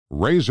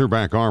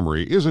Razorback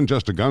Armory isn't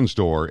just a gun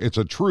store, it's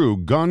a true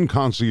gun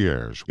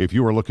concierge. If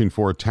you are looking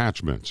for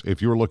attachments,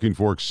 if you're looking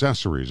for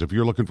accessories, if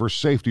you're looking for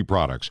safety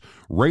products,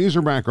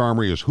 Razorback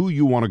Armory is who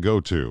you want to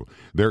go to.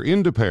 They're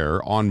in De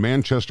Pere on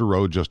Manchester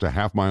Road, just a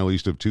half mile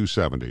east of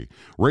 270.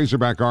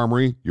 Razorback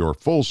Armory, your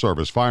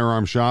full-service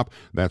firearm shop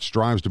that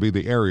strives to be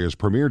the area's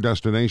premier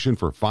destination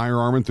for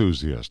firearm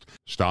enthusiasts.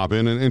 Stop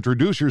in and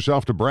introduce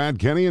yourself to Brad,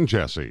 Kenny, and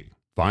Jesse.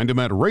 Find them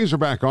at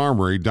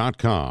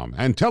RazorbackArmory.com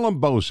and tell them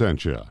Bo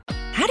sent you.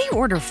 How do you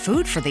order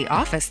food for the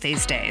office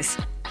these days?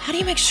 How do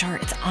you make sure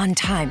it's on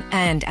time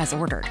and as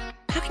ordered?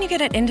 How can you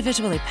get it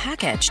individually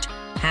packaged?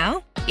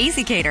 How?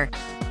 EasyCater.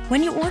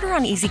 When you order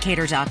on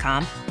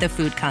EasyCater.com, the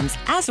food comes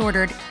as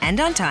ordered and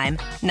on time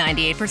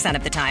 98%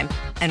 of the time.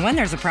 And when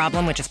there's a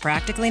problem, which is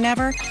practically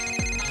never,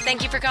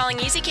 thank you for calling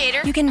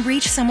EasyCater. you can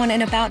reach someone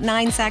in about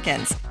 9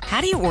 seconds.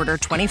 How do you order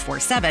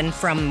 24/7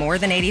 from more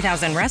than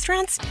 80,000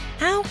 restaurants?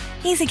 How?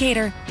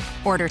 EasyCater.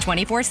 Order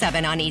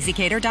 24/7 on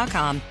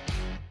EasyCater.com.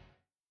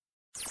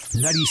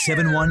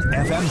 97.1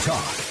 FM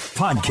Talk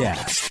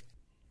Podcast.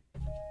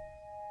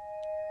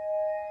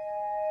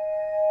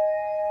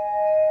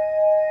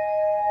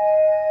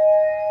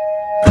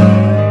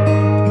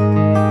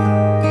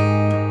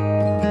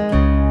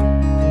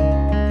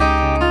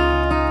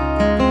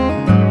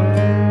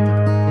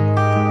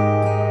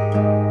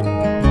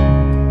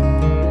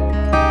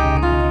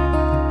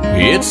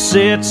 It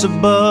sits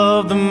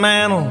above the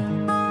mantel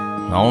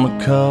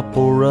on a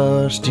couple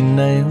rusty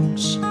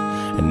nails,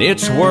 and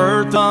it's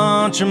worth a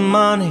bunch of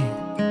money,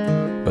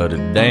 but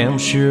it damn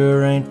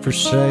sure ain't for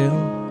sale.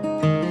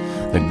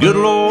 The good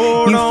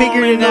Lord You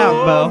figured only it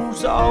out, Bo.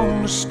 knows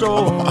all the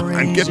stories.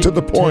 And get to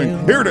the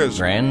point. Here it is.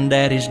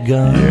 Granddaddy's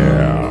gun.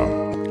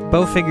 Yeah.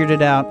 Bo figured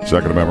it out.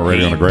 Second Amendment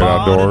Radio on the Great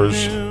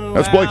Outdoors.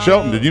 That's Blake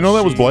Shelton. Did you know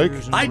that was Blake?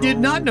 I did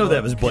not know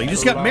that was Blake. He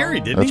just got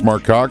married, didn't That's he?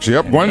 Mark Cox.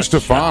 Yep, Gwen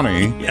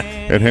Stefani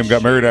and him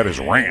got married at his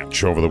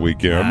ranch over the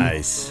weekend.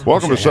 Nice.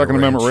 Welcome to Wish I had Second a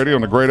Amendment ranch. Radio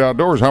on the Great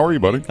Outdoors. How are you,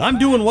 buddy? I'm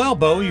doing well,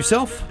 Bo.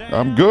 Yourself?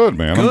 I'm good,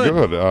 man.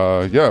 Good.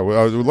 I'm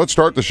good. Let's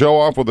start the show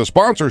off with a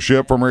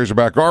sponsorship from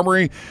Razorback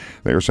Armory.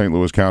 They are St.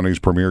 Louis County's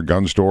premier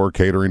gun store,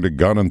 catering to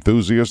gun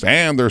enthusiasts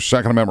and their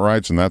Second Amendment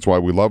rights, and that's why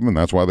we love them, and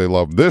that's why they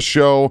love this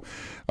show.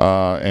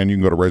 And you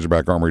can go to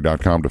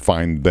RazorbackArmory.com to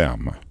find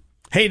them.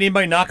 Hey, did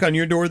anybody knock on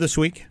your door this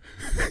week?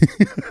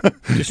 I'm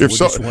going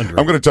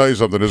to tell you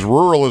something. As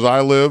rural as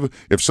I live,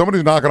 if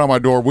somebody's knocking on my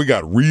door, we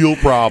got real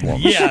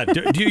problems. Yeah.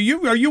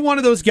 Are you one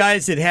of those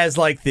guys that has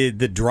like the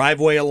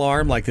driveway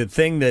alarm, like the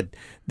thing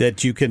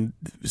that you can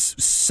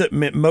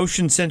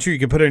motion sensor you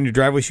can put on your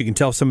driveway so you can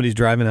tell if somebody's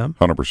driving up?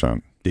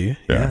 100%. Do you?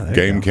 Yeah. there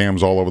Game you go.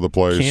 cams all over the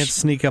place. Can't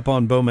sneak up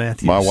on Bo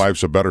Matthews. My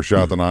wife's a better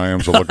shot than I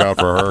am, so look out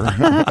for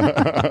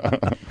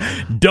her.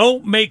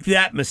 Don't make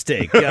that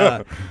mistake.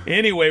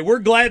 Anyway, we're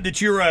glad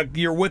that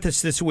you're with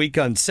us this week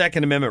on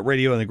Second Amendment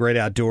Radio and the Great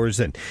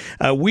Outdoors, and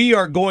we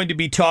are going to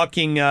be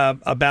talking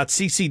about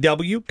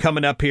CCW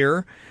coming up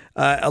here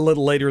a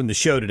little later in the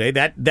show today.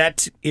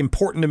 That's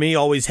important to me.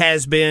 Always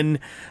has been.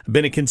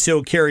 Been a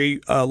concealed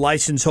carry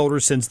license holder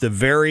since the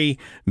very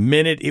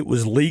minute it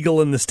was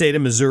legal in the state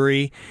of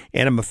Missouri,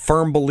 and I'm a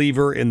firm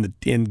believer in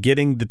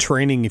getting the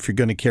training if you're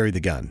going to carry the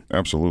gun.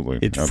 Absolutely.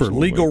 It's for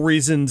legal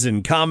reasons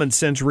and common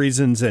sense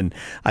reasons, and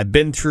I've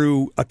been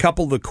through a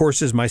couple of the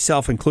courses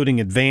myself,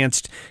 including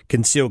advanced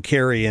concealed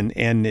carry, and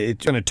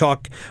it's going to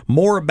talk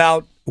more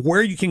about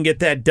where you can get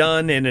that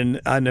done and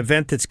an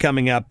event that's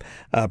coming up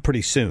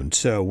pretty soon.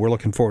 So we're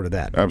looking forward to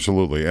that.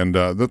 Absolutely. And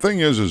the thing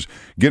is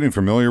getting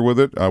familiar with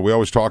it. We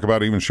always talk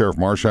about, even Sheriff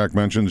Marshak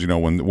mentions,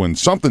 when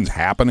something's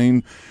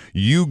happening,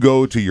 you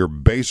go to your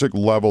basic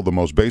level, the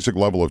most basic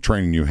level of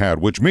training you had,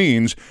 which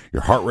means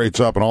your heart rate's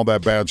up and all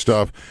that bad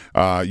stuff.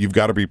 You've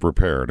got to be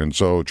prepared. And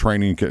so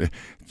training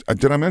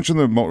did I mention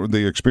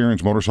the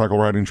experienced motorcycle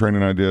riding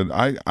training I did?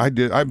 I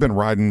did. I've been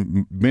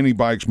riding mini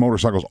bikes,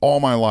 motorcycles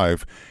all my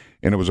life.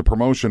 And it was a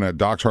promotion at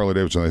Doc's Harley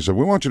Davidson. They said,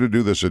 we want you to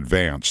do this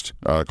advanced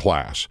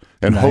class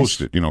and host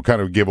it,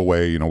 kind of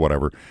giveaway,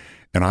 whatever.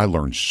 And I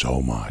learned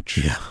so much.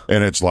 Yeah.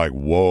 And it's like,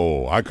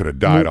 whoa, I could have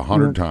died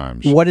 100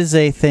 times. What is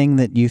a thing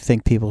that you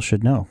think people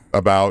should know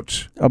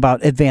about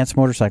advanced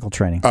motorcycle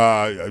training?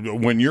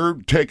 When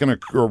you're taking a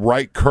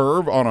right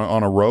curve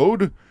on a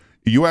road,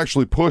 you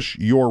actually push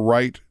your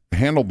right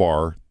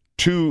handlebar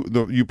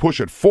you push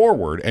it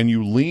forward and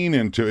you lean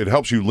into it.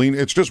 Helps you lean.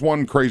 It's just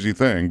one crazy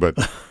thing, but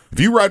if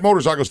you ride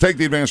motorcycles, take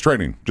the advanced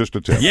training. Just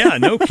a tip. Yeah,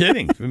 no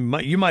kidding.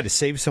 You might have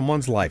saved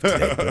someone's life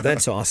today. But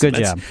that's awesome.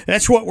 Good job.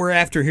 That's what we're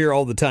after here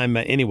all the time.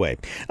 Anyway,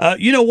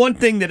 one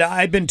thing that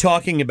I've been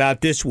talking about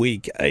this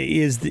week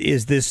is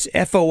this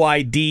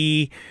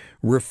FOID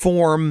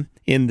reform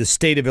in the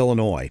state of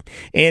Illinois.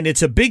 And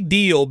it's a big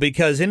deal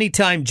because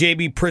anytime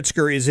J.B.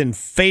 Pritzker is in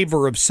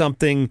favor of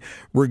something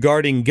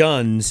regarding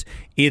guns,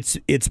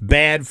 it's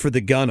bad for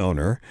the gun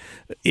owner.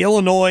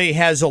 Illinois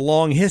has a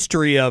long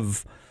history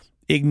of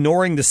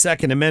ignoring the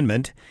Second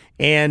Amendment,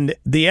 and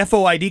the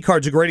FOID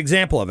card's a great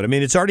example of it. I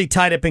mean, it's already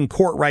tied up in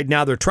court right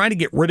now. They're trying to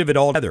get rid of it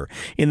altogether.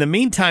 In the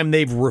meantime,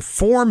 they've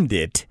reformed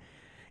it,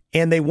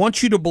 and they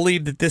want you to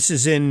believe that this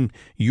is in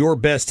your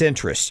best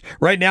interest.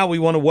 Right now, we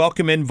want to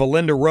welcome in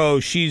Valinda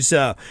Rose. She's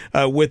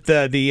with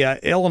the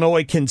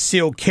Illinois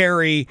Concealed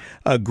Carry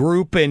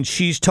group, and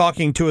she's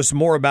talking to us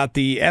more about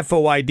the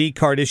FOID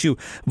card issue.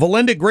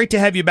 Valinda, great to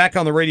have you back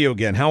on the radio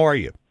again. How are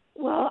you?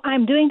 Well,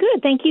 I'm doing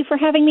good. Thank you for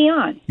having me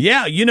on.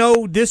 Yeah,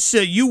 this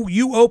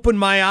you opened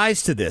my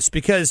eyes to this,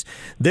 because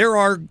there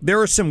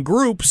are some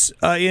groups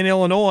in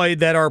Illinois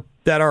that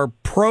are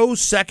pro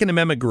Second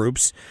Amendment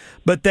groups,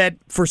 but that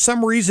for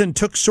some reason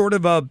took sort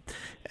of a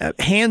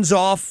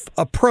hands-off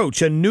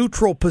approach, a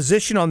neutral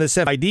position on this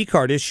FID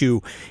card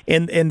issue,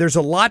 and there's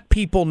a lot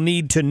people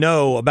need to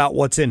know about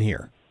what's in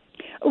here.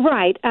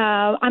 Right.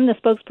 I'm the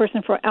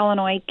spokesperson for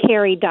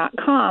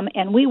IllinoisCarry.com,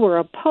 and we were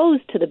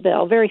opposed to the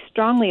bill, very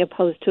strongly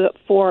opposed to it,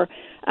 for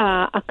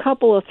a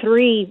couple of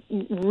three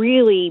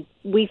really,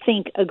 we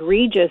think,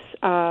 egregious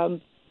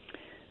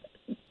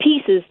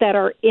pieces that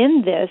are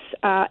in this.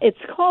 It's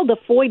called the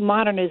FOID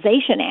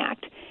Modernization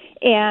Act,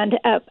 and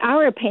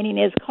our opinion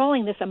is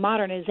calling this a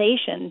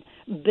modernization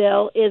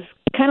bill is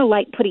kind of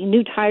like putting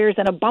new tires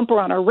and a bumper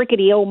on a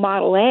rickety old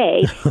Model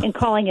A and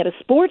calling it a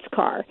sports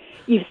car.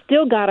 You've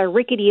still got a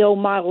rickety old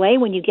Model A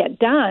when you get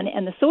done,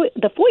 and the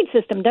FOID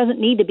system doesn't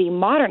need to be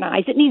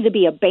modernized. It needs to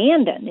be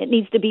abandoned. It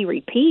needs to be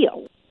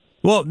repealed.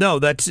 Well, no,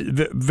 that's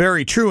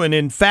very true. And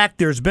in fact,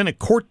 there's been a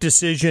court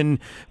decision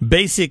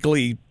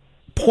basically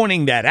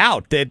pointing that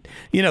out, that,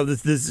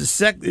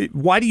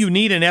 why do you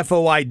need an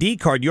FOID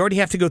card? You already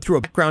have to go through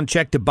a background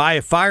check to buy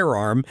a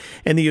firearm,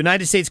 and the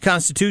United States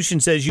Constitution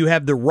says you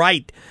have the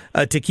right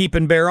to keep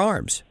and bear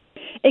arms.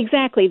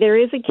 Exactly. There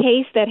is a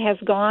case that has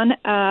gone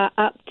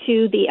up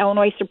to the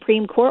Illinois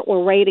Supreme Court.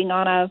 We're waiting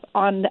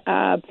on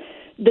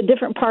the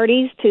different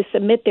parties to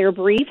submit their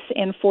briefs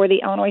and for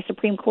the Illinois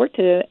Supreme Court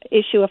to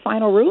issue a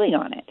final ruling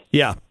on it.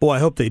 Yeah. Boy, I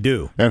hope they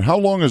do. And how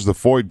long has the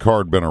FOID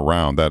card been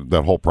around,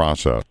 that whole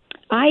process?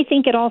 I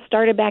think it all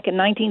started back in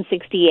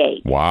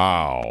 1968.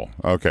 Wow.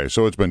 Okay,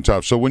 so it's been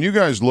tough. So when you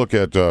guys look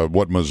at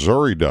what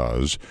Missouri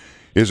does,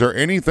 is there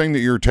anything that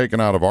you're taking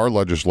out of our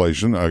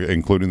legislation,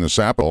 including the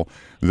SAP bill,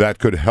 that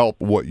could help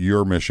what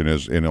your mission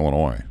is in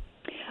Illinois?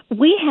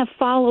 We have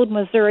followed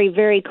Missouri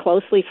very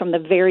closely from the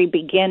very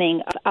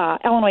beginning.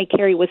 Illinois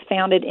Carry was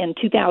founded in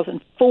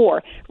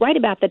 2004, right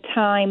about the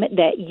time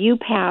that you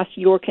passed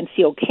your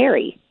concealed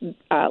carry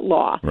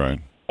law. Right.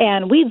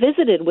 And we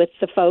visited with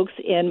the folks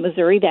in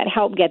Missouri that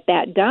helped get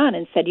that done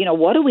and said,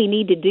 what do we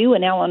need to do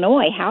in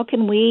Illinois? How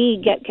can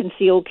we get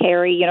concealed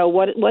carry?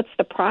 What's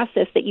the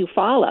process that you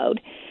followed?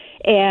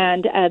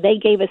 And they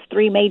gave us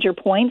three major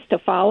points to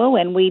follow,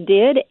 and we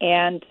did,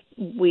 and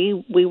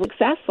we were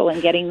successful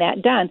in getting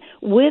that done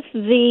with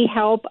the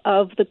help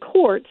of the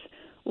courts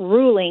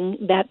ruling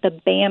that the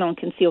ban on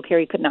concealed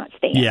carry could not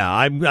stand. Yeah,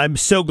 I'm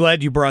so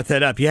glad you brought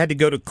that up. You had to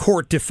go to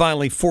court to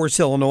finally force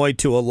Illinois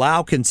to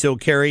allow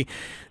concealed carry.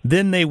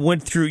 Then they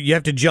went through, you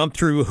have to jump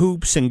through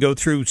hoops and go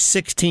through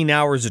 16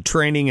 hours of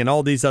training and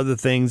all these other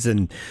things,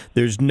 and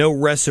there's no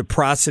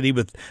reciprocity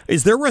with,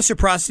 is there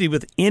reciprocity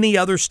with any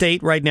other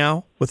state right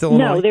now with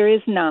Illinois? No, there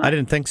is not. I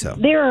didn't think so.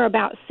 There are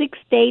about 6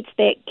 states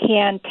that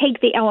can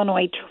take the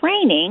Illinois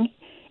training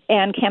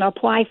and can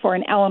apply for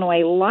an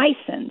Illinois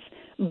license,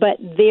 but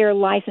their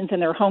license in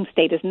their home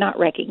state is not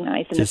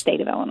recognized in the state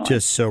of Illinois.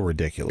 Just so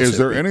ridiculous. Is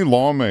there any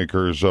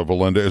lawmakers,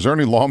 Valinda, is there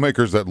any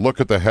lawmakers that look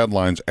at the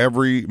headlines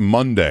every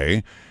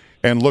Monday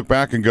and look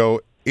back and go,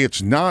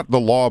 it's not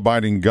the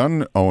law-abiding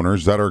gun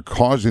owners that are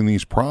causing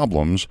these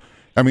problems?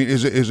 I mean,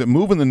 is it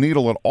moving the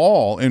needle at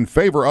all in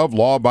favor of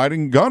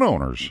law-abiding gun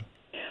owners?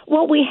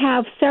 Well, we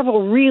have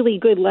several really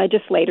good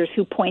legislators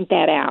who point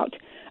that out,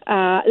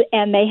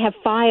 and they have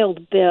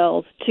filed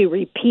bills to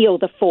repeal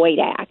the FOID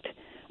Act.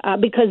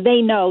 Because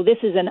they know this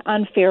is an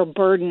unfair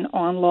burden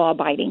on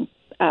law-abiding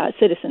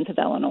citizens of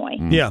Illinois.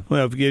 Yeah,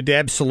 well, it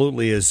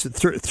absolutely is.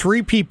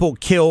 3 people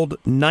killed,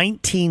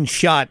 19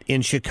 shot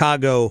in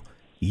Chicago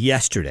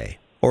yesterday,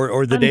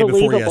 or the day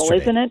before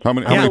yesterday. Isn't it? How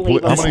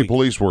many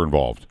police were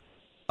involved?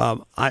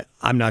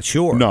 I'm not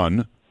sure.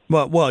 None.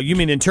 Well, you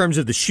mean in terms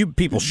of the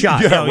people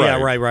shot?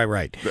 Yeah,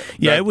 right.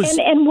 Yeah, it was.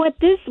 And what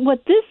this,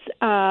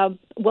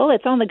 well,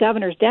 it's on the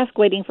governor's desk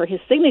waiting for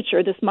his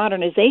signature. This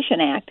Modernization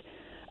Act.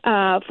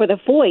 For the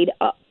FOID,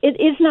 it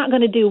is not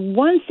going to do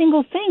one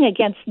single thing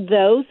against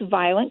those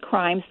violent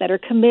crimes that are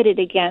committed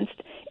against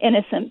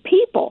innocent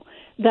people.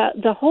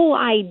 The whole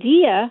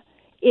idea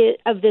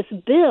of this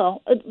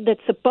bill that's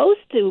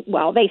supposed to,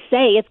 well, they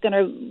say it's going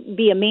to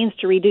be a means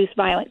to reduce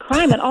violent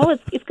crime, and all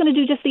it's going to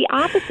do just the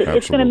opposite. Absolutely.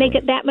 It's going to make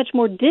it that much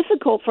more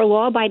difficult for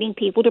law-abiding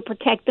people to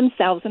protect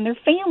themselves and their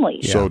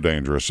families. Yeah. So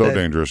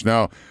dangerous.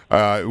 Now,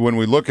 when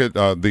we look at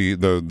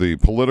the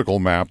political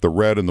map, the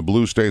red and the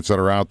blue states that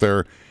are out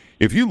there,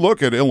 if you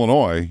look at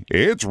Illinois,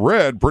 it's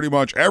red pretty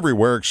much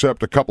everywhere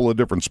except a couple of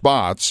different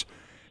spots,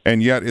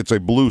 and yet it's a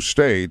blue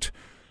state.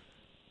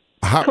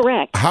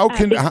 Correct.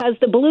 Because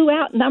the blue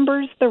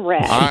outnumbers the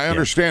red. I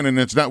understand, and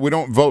it's not. We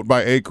don't vote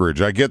by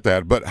acreage. I get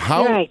that, but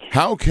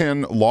how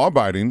can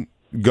law-abiding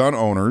gun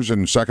owners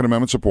and Second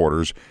Amendment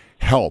supporters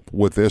help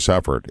with this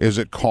effort? Is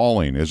it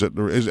calling?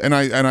 And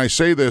I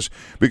say this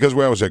because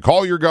we always say,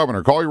 call your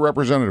governor, call your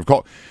representative,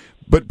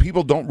 but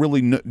people don't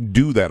really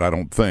do that, I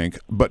don't think.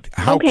 But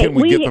how can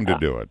we get them to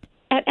do it?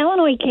 At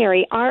Illinois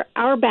Carry,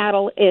 our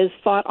battle is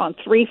fought on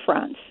three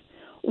fronts.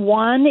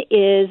 One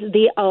is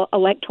the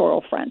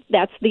electoral front.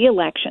 That's the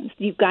elections.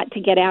 You've got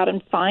to get out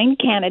and find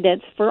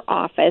candidates for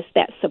office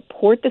that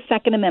support the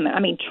Second Amendment.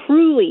 I mean,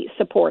 truly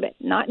support it,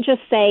 not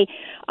just say,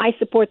 I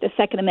support the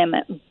Second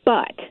Amendment,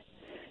 but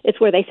it's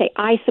where they say,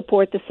 I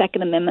support the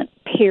Second Amendment,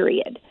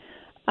 period.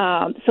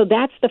 So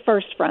that's the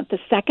first front. The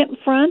second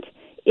front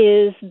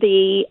is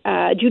the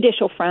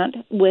judicial front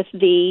with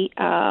the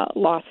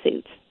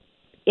lawsuits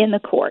in the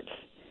courts.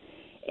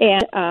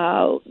 And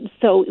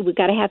so we've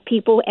got to have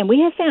people, and we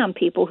have found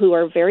people who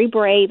are very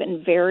brave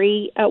and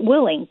very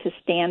willing to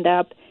stand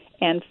up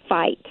and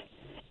fight.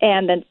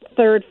 And the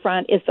third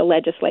front is the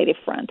legislative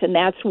front, and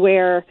that's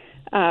where,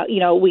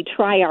 we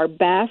try our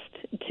best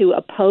to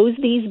oppose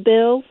these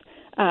bills.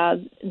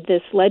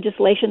 This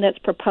legislation that's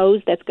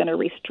proposed that's going to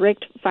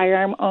restrict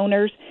firearm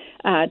owners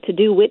to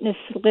do witness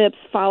slips,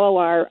 follow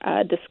our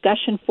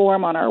discussion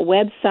forum on our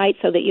website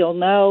so that you'll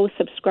know,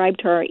 subscribe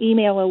to our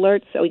email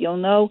alerts so you'll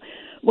know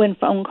when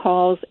phone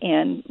calls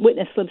and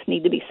witness slips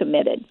need to be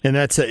submitted. And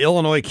that's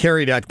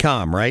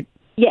IllinoisCarry.com, right?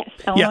 Yes,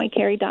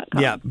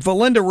 IllinoisCarry.com. Yeah,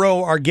 Valinda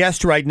Rowe, our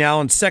guest right now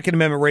on Second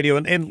Amendment Radio,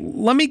 and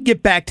let me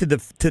get back to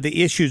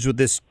the issues with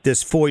this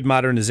FOID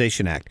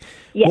Modernization Act.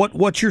 Yes.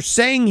 What you're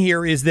saying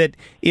here is that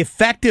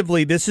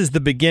effectively this is the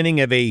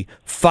beginning of a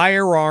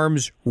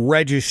firearms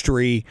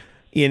registry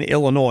in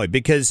Illinois,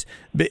 because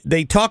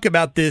they talk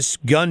about this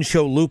gun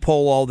show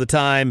loophole all the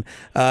time,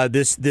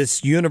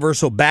 this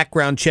universal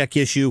background check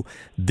issue.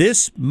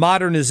 This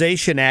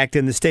Modernization Act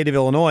in the state of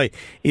Illinois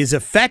is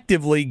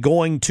effectively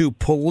going to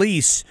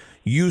police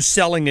you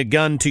selling a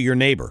gun to your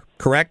neighbor,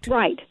 correct?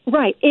 Right.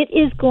 It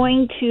is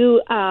going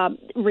to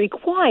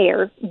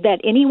require that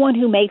anyone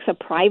who makes a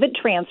private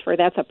transfer,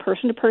 that's a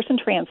person-to-person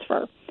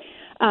transfer,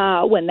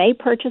 when they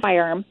purchase a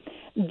firearm,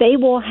 they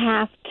will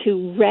have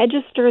to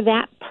register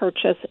that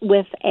purchase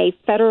with a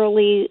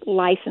federally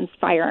licensed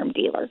firearm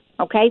dealer,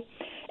 okay?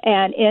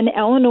 And in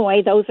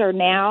Illinois, those are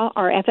now,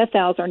 our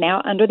FFLs are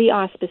now under the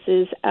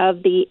auspices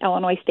of the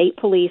Illinois State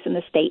Police and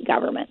the state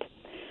government.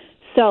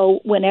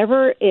 So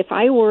if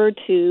I were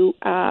to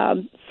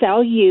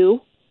sell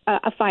you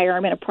a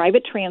firearm in a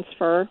private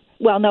transfer,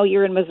 well, no,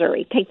 you're in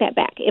Missouri. Take that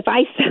back. If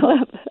I sell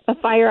a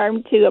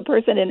firearm to a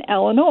person in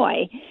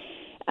Illinois,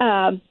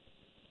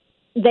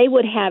 they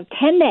would have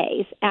 10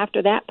 days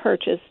after that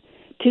purchase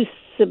to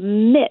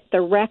submit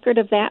the record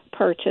of that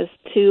purchase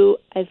to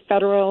a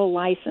federal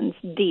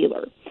licensed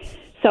dealer.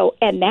 So,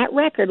 and that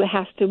record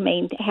has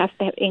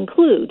to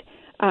include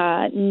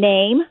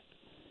name,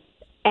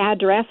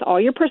 address, all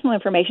your personal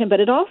information, but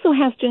it also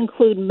has to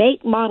include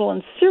make, model,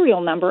 and serial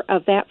number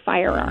of that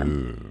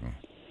firearm.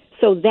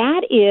 So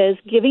that is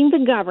giving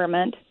the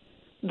government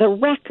the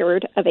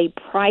record of a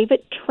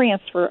private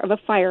transfer of a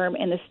firearm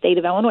in the state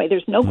of Illinois.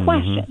 There's no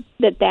question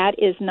that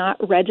is not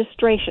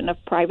registration of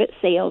private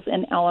sales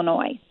in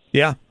Illinois.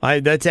 Yeah,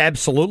 that's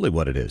absolutely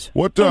what it is.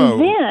 And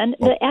then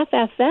the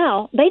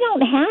FFL, they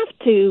don't have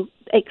to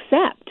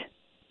accept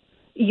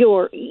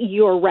your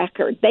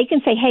record. They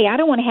can say, hey, I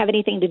don't want to have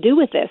anything to do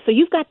with this. So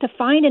you've got to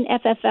find an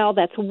FFL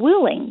that's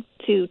willing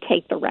to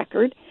take the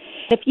record.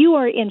 If you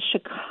are in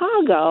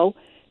Chicago,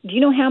 do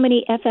you know how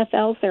many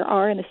FFLs there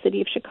are in the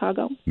city of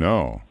Chicago?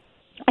 No.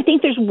 I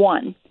think there's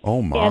one.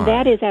 Oh, my. And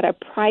that is at a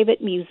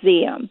private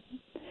museum.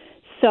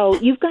 So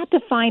you've got to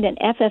find an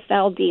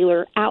FFL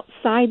dealer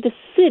outside the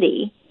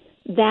city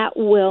that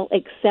will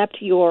accept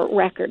your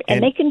record.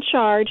 And they can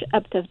charge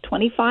up to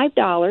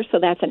 $25, so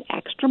that's an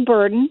extra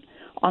burden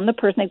on the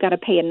person. They've got to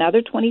pay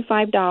another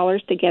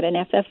 $25 to get an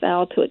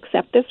FFL to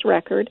accept this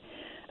record.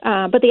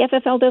 But the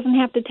FFL doesn't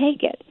have to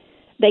take it.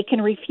 They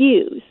can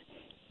refuse.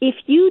 If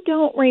you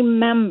don't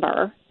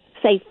remember,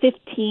 say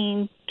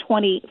 15,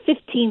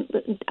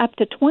 up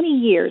to 20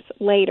 years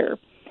later,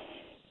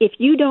 if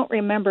you don't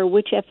remember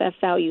which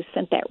FFL you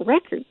sent that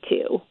record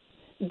to,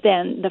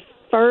 then the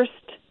first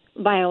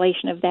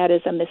violation of that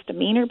is a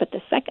misdemeanor, but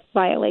the second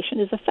violation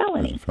is a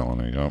felony. It's a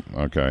felony, oh,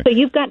 okay. So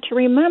you've got to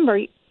remember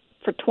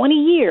for 20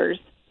 years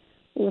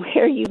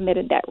where you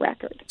admitted that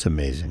record. It's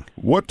amazing.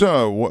 What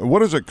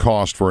does it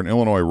cost for an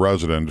Illinois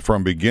resident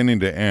from beginning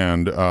to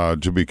end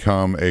to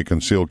become a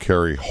concealed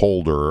carry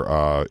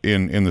holder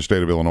in the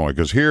state of Illinois?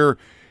 Because here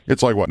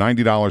it's like, what,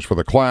 $90 for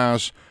the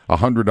class,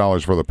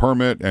 $100 for the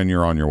permit, and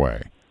you're on your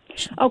way.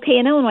 Okay,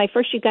 in Illinois,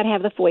 first you've got to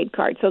have the FOID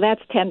card, so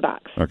that's $10.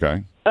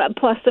 Okay.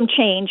 Plus some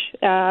change.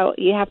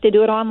 You have to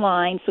do it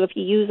online, so if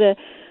you use a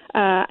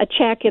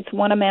check, it's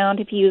one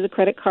amount. If you use a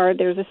credit card,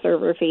 there's a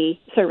service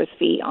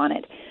fee on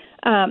it.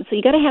 So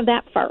you got to have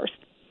that first.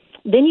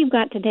 Then you've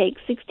got to take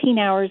 16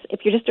 hours. If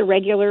you're just a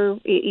regular,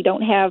 you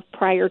don't have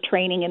prior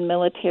training in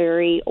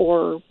military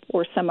or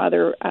some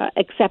other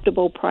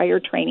acceptable prior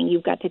training,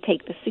 you've got to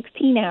take the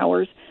 16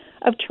 hours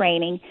of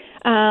training.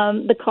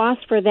 The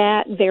cost for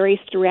that varies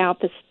throughout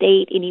the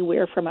state,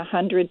 anywhere from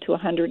 $100 to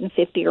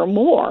 $150 or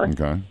more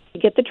to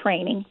get the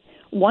training.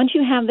 Once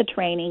you have the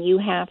training, you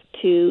have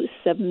to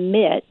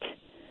submit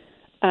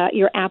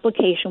your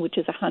application, which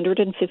is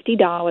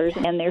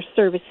 $150, and there's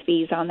service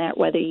fees on that,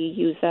 whether you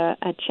use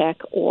a check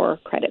or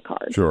credit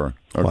card. Sure.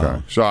 Okay.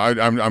 Wow. So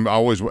I'm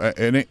always,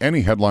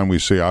 any headline we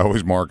see, I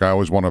always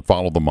want to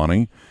follow the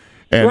money.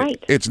 And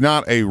it's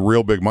not a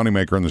real big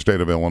moneymaker in the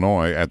state of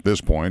Illinois at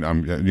this point.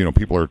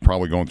 People are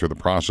probably going through the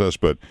process,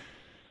 but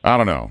I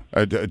don't know.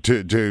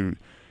 To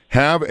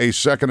have a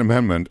Second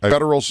Amendment, a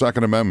federal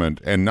Second Amendment,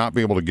 and not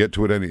be able to get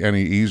to it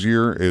any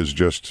easier is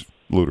just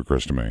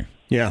ludicrous to me.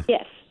 Yeah.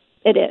 Yes,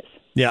 it is.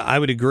 Yeah, I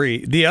would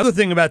agree. The other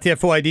thing about the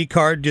FOID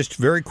card, just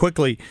very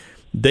quickly,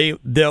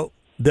 they'll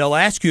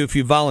ask you if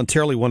you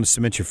voluntarily want to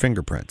submit your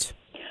fingerprints.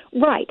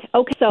 Right.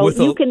 Okay. So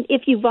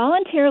if you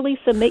voluntarily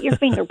submit your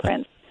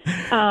fingerprints,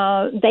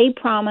 they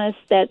promise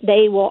that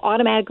they will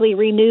automatically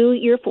renew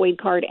your FOID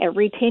card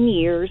every 10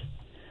 years.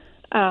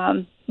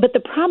 But the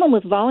problem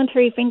with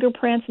voluntary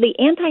fingerprints, the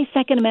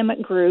anti-Second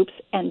Amendment groups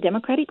and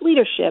Democratic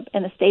leadership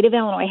in the state of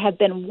Illinois have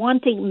been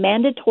wanting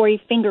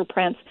mandatory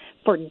fingerprints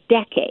for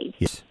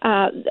decades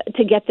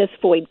to get this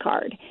FOID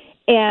card.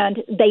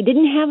 And they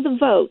didn't have the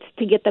votes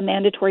to get the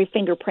mandatory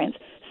fingerprints.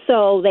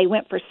 So they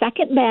went for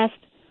second best.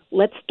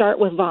 Let's start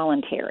with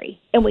voluntary.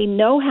 And we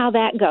know how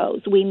that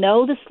goes. We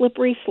know the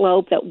slippery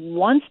slope that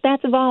once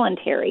that's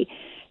voluntary,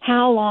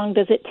 how long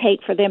does it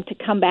take for them to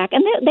come back?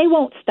 And they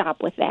won't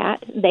stop with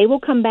that. They will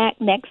come back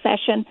next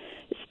session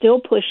still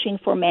pushing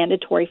for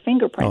mandatory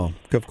fingerprints.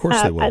 Oh, of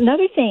course they will.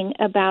 Another thing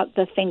about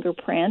the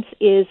fingerprints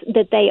is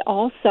that they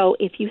also,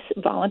 if you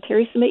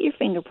voluntarily submit your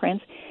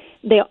fingerprints,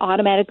 they'll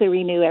automatically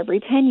renew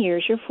every 10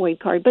 years your FOID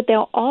card, but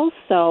they'll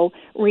also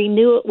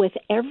renew it with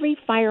every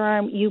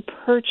firearm you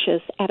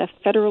purchase at a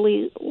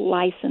federally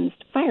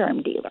licensed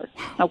firearm dealer,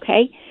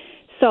 okay?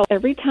 So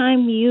every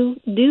time you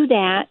do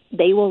that,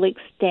 they will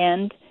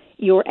extend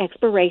your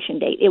expiration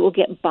date. It will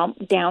get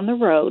bumped down the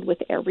road with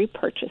every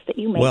purchase that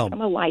you make from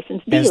a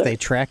licensed dealer. As they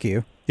track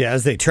you. Yeah,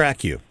 as they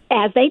track you.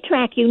 As they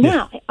track you.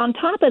 Now, on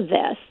top of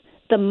this,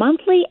 the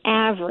monthly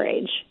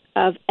average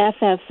of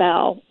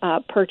FFL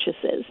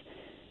purchases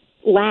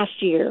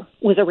last year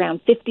was around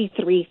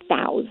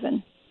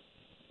 53,000.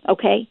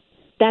 Okay?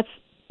 That's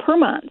per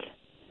month.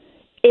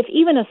 If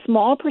even a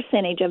small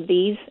percentage of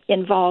these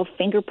involve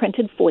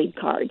fingerprinted FOID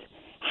cards,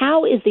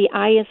 how is the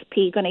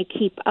ISP going to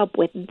keep up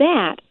with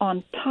that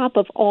on top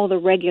of all the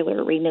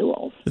regular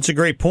renewals? That's a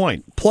great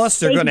point. Plus,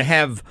 they're going to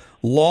have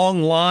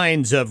long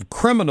lines of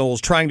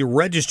criminals trying to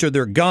register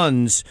their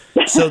guns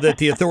so that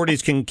the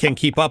authorities can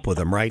keep up with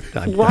them, right?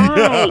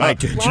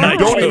 Right. You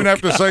don't even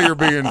have to say you're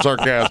being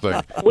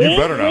sarcastic. You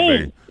better not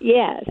be.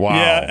 Yes. Wow.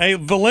 Yeah. Hey,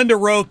 Valinda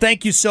Rowe,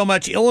 thank you so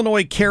much.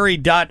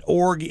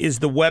 IllinoisCarry.org is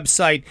the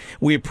website.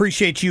 We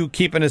appreciate you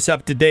keeping us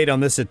up to date on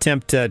this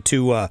attempt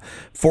to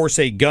force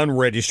a gun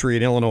registry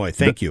in Illinois.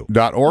 Thank you.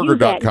 .org or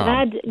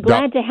 .com?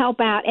 Glad to help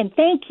out. And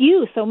thank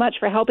you so much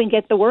for helping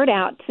get the word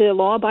out to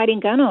law-abiding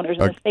gun owners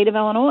in the state of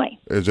Illinois.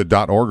 Is it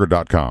 .org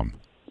or .com?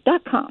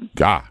 .com.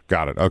 Got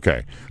it.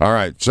 Okay. All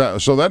right.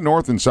 So that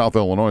North and South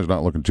Illinois is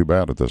not looking too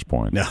bad at this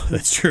point. No,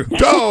 that's true.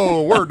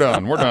 Oh, we're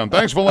done. We're done.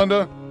 Thanks,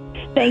 Valinda.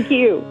 Thank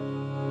you.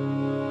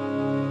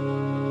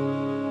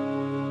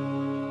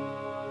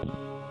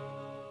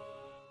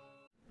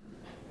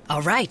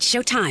 All right,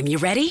 showtime. You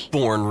ready?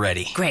 Born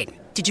ready. Great.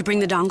 Did you bring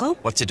the dongle?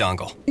 What's a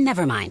dongle?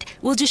 Never mind.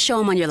 We'll just show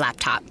them on your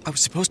laptop. I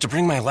was supposed to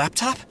bring my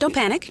laptop? Don't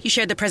panic. You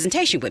shared the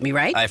presentation with me,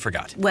 right? I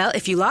forgot. Well,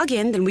 if you log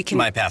in, then we can...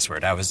 My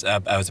password. I was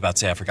about to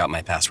say I forgot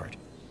my password.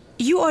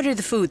 You ordered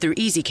the food through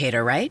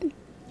EasyCater, right?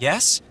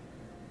 Yes?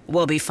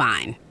 We'll be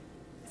fine.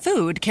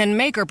 Food can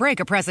make or break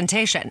a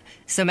presentation,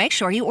 so make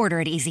sure you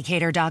order at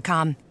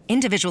EasyCater.com.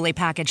 Individually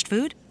packaged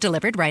food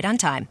delivered right on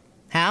time.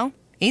 How?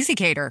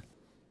 EasyCater.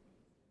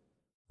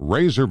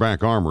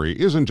 Razorback Armory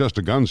isn't just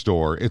a gun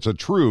store, it's a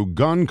true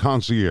gun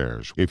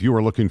concierge. If you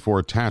are looking for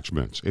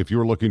attachments, if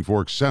you're looking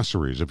for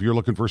accessories, if you're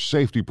looking for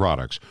safety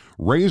products,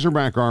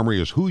 Razorback Armory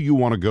is who you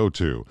want to go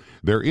to.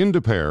 They're in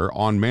Des Peres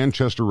on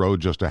Manchester Road,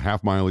 just a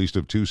half mile east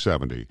of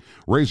 270.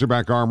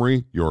 Razorback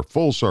Armory, your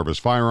full-service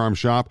firearm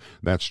shop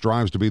that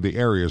strives to be the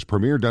area's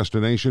premier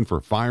destination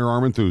for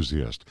firearm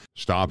enthusiasts.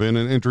 Stop in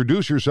and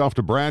introduce yourself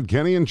to Brad,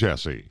 Kenny, and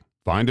Jesse.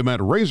 Find them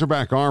at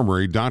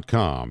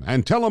RazorbackArmory.com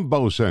and tell them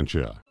Bo sent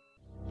you.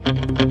 If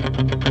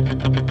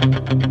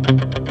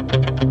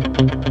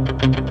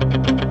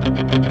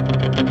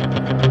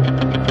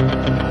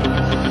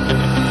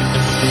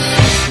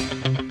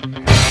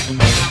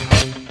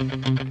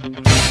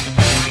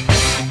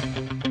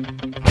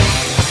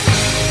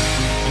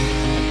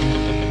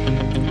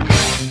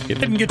it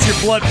didn't get your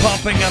blood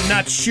pumping, I'm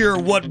not sure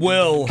what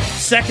will.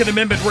 Second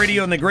Amendment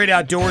Radio and the Great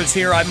Outdoors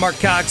here. I'm Mark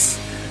Cox,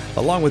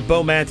 along with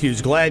Bo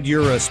Matthews. Glad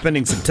you're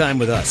spending some time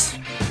with us.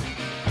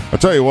 I'll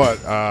tell you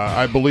what,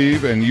 I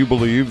believe, and you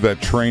believe, that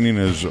training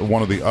is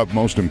one of the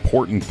utmost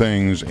important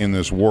things in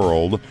this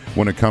world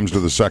when it comes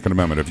to the Second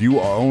Amendment. If you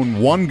own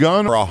one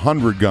gun or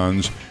 100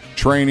 guns,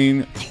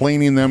 training,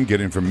 cleaning them,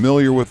 getting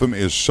familiar with them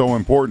is so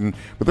important.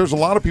 But there's a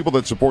lot of people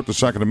that support the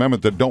Second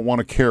Amendment that don't want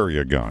to carry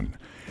a gun.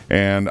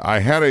 And I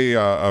had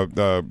a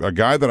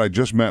guy that I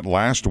just met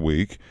last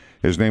week.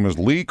 His name is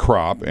Lee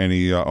Kropp, and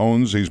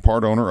he's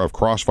part owner of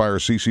Crossfire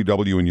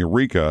CCW in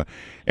Eureka.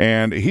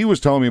 And he was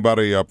telling me about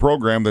a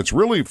program that's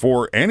really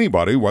for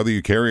anybody, whether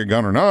you carry a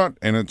gun or not.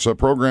 And it's a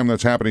program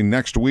that's happening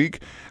next week,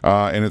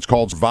 and it's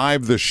called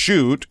Survive the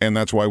Shoot. And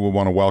that's why we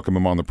want to welcome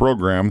him on the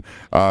program.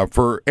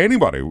 For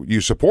anybody,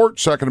 you support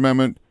Second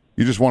Amendment,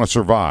 you just want to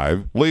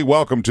survive. Lee,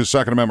 welcome to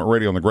Second Amendment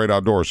Radio on the Great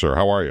Outdoors, sir.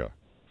 How are you?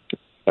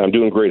 I'm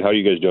doing great. How are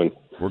you guys doing?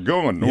 We're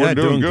going. Yeah, We're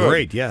doing good.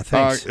 Great. Yeah,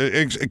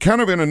 thanks.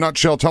 Kind of in a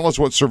nutshell, tell us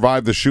what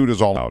Survive the Shoot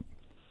is all about.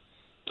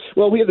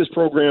 Well, we have this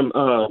program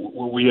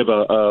where we have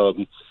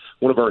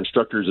one of our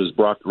instructors is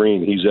Brock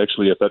Green. He's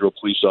actually a federal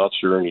police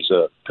officer, and he's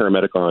a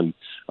paramedic on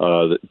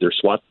their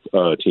SWAT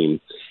team.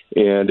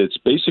 And it's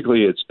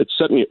basically it's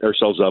setting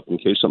ourselves up in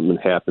case something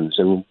happens.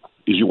 And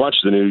as you watch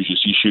the news, you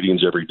see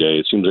shootings every day.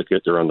 It seems like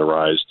they're on the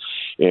rise.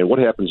 And what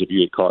happens if you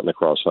get caught in a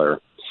crossfire?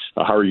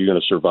 How are you going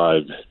to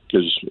survive?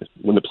 Because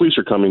when the police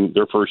are coming,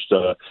 their first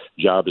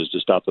job is to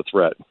stop the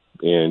threat,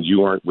 and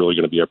you aren't really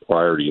going to be a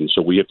priority. And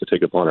so we have to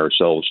take it upon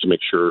ourselves to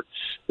make sure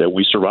that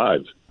we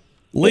survive.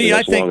 Lee,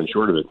 I think, long and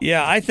short of it.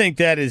 Yeah, I think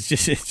that is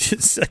just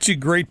such a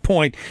great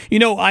point. You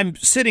know, I'm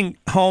sitting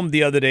home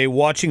the other day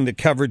watching the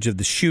coverage of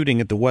the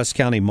shooting at the West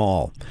County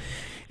Mall.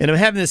 And I'm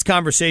having this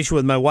conversation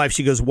with my wife.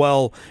 She goes,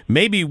 well,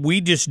 maybe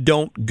we just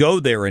don't go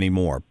there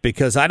anymore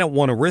because I don't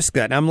want to risk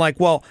that. And I'm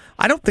like, well,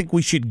 I don't think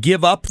we should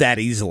give up that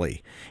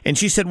easily. And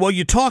she said, well,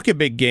 you talk a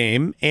big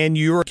game and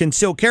you're a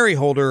concealed carry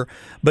holder,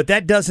 but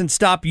that doesn't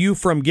stop you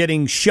from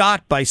getting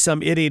shot by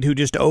some idiot who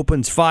just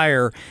opens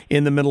fire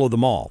in the middle of the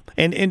mall.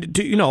 And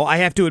you know, I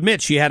have to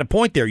admit, she had a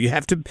point there. You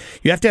have to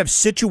have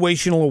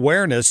situational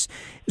awareness.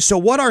 So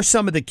what are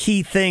some of the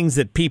key things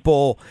that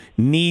people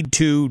need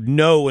to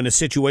know in a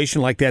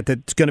situation like that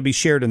that's going to be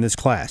shared in this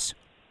class?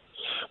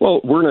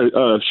 Well, we're going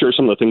to share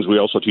some of the things we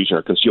also teach in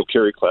our concealed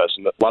carry class,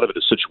 and a lot of it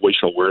is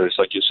situational awareness,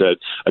 like you said,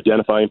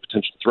 identifying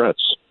potential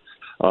threats,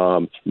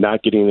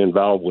 not getting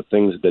involved with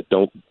things that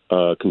don't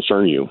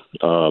concern you.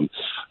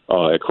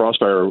 At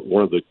Crossfire,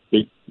 one of the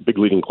big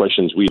leading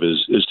questions we have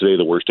is today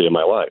the worst day of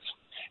my life?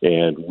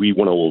 And we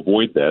want to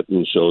avoid that.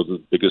 And so the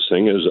biggest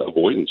thing is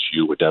avoidance.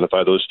 You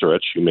identify those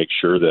threats. You make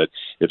sure that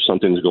if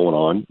something's going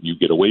on, you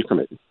get away from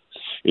it.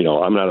 You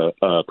know, I'm not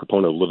a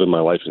proponent of living my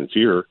life in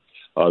fear.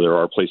 There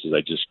are places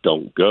I just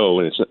don't go,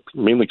 and it's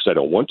mainly because I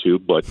don't want to.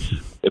 But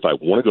if I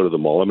want to go to the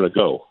mall, I'm going to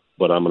go.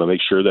 But I'm going to make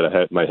sure that I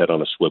have my head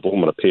on a swivel.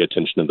 I'm going to pay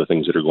attention to the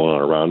things that are going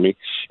on around me.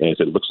 And if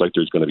it looks like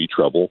there's going to be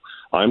trouble,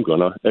 I'm going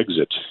to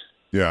exit.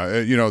 Yeah,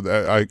 you know,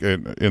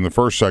 in the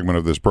first segment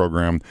of this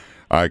program,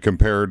 I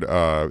compared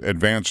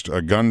advanced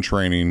gun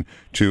training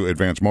to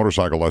advanced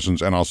motorcycle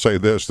lessons, and I'll say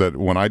this, that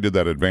when I did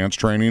that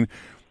advanced training,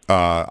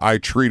 I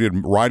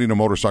treated riding a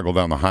motorcycle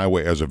down the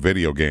highway as a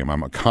video game.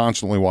 I'm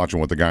constantly watching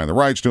what the guy on the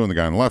right's doing, the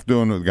guy on the left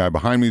doing, what the guy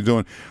behind me is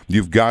doing.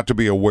 You've got to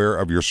be aware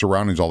of your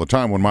surroundings all the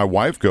time. When my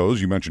wife goes,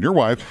 you mentioned your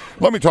wife,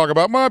 let me talk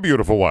about my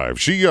beautiful wife.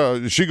 She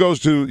goes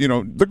to, you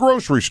know, the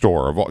grocery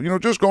store,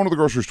 just going to the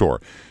grocery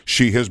store.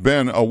 She has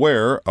been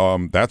aware,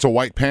 that's a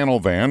white panel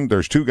van.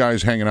 There's two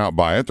guys hanging out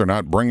by it. They're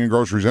not bringing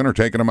groceries in or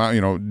taking them out,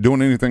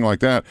 doing anything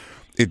like that.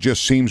 It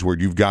just seems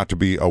weird. You've got to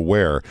be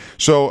aware.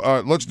 So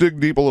let's dig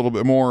deep a little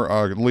bit more,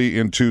 Lee,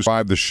 into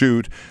Survive the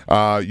Shoot.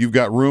 You've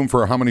got room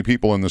for how many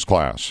people in this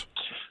class?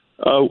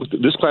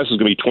 This class is going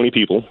to be 20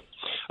 people.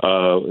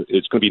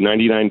 It's going to be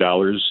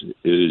 $99.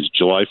 It is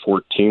July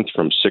 14th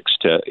from 6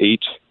 to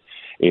 8.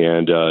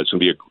 And it's going to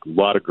be a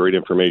lot of great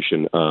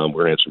information. We're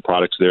going to have some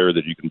products there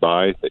that you can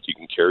buy, that you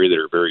can carry, that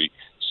are very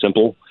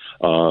simple.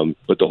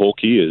 But the whole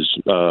key is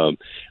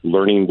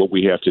learning what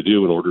we have to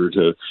do in order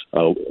to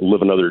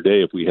live another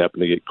day if we happen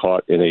to get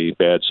caught in a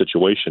bad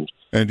situation.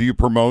 And do you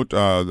promote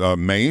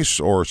mace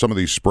or some of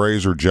these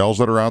sprays or gels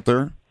that are out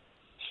there?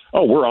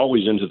 Oh, we're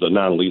always into the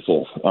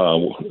non-lethal.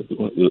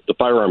 The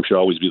firearm should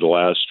always be the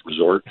last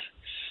resort.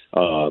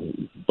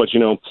 But,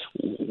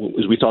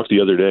 as we talked the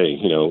other day,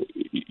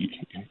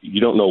 you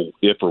don't know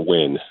if or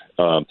when.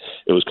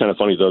 It was kind of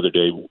funny the other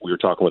day. We were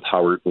talking with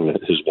Howard and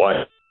his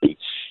wife.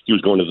 He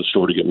was going to the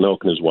store to get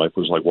milk, and his wife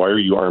was like, why are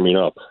you arming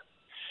up?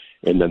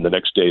 And then the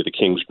next day, the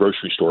King's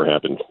grocery store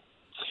happened.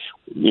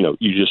 You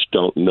just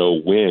don't know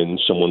when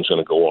someone's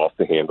going to go off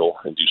the handle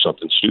and do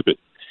something stupid.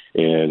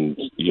 And,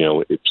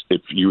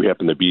 if you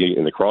happen to be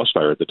in the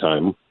crossfire at the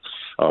time,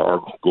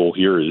 our goal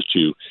here is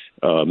to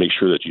make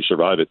sure that you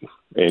survive it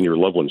and your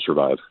loved ones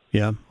survive.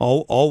 Yeah.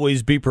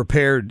 Always be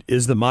prepared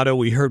is the motto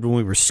we heard when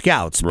we were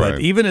scouts. Right.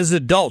 But even as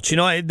adults,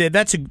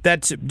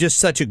 that's just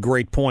such a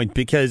great point,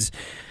 because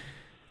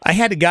I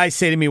had a guy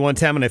say to me one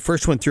time when I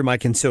first went through my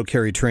concealed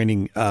carry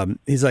training,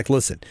 he's like,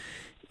 listen,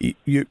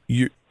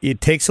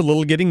 it takes a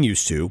little getting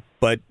used to,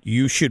 but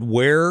you should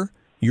wear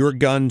your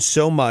gun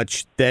so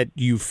much that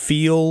you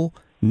feel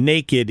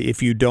naked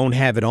if you don't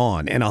have it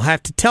on. And I'll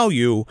have to tell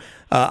you,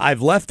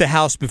 I've left the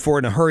house before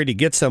in a hurry to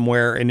get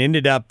somewhere and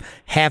ended up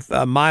half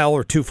a mile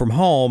or two from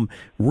home,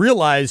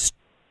 realized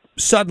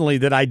suddenly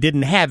that I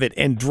didn't have it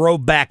and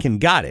drove back and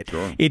got it.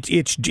 Sure.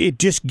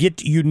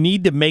 You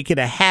need to make it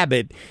a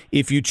habit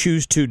if you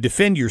choose to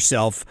defend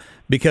yourself,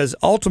 because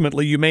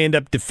ultimately you may end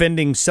up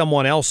defending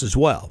someone else as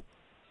well.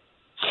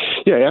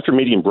 Yeah, after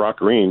meeting Brock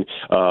Green,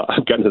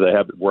 I've gotten to the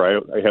habit where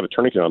I have a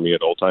tourniquet on me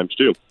at all times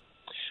too.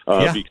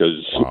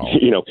 Because,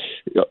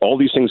 all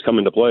these things come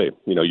into play.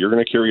 You're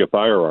going to carry a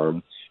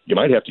firearm. You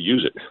might have to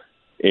use it.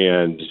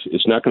 And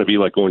it's not going to be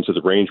like going to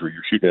the range where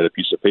you're shooting at a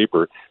piece of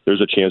paper.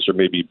 There's a chance there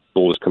may be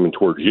bullets coming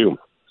towards you.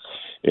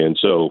 And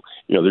so,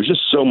 there's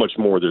just so much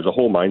more. There's a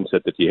whole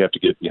mindset that you have to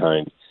get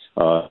behind.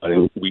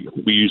 And we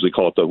usually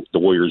call it the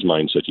warrior's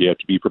mindset. You have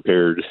to be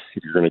prepared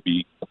if you're going to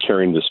be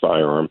carrying this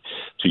firearm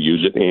to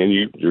use it.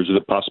 And there's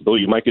a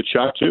possibility you might get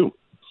shot too.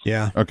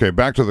 Yeah. Okay,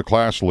 back to the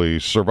class, Lee.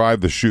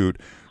 Survive the shoot.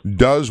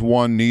 Does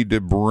one need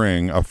to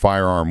bring a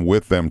firearm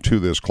with them to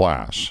this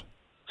class?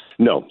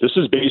 No, this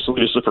is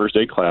basically just a first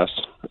aid class.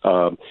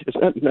 It's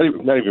not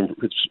even.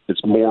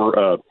 It's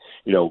more,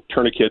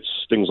 tourniquets,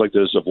 things like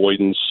this,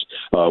 avoidance,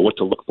 what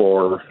to look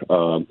for.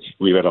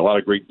 We've had a lot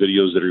of great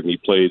videos that are going to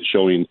be played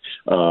showing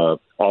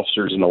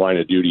officers in the line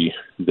of duty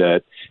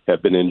that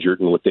have been injured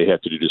and what they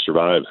have to do to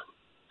survive.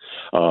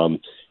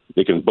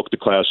 They can book the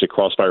class at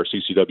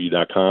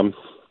crossfireccw.com.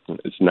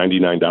 It's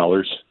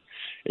 $99,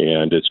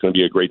 and it's going to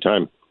be a great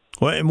time.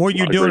 Well, and what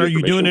are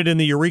you doing it in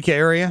the Eureka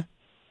area?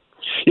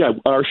 Yeah,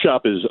 our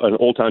shop is in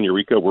Old Town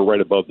Eureka. We're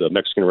right above the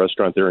Mexican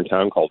restaurant there in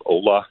town called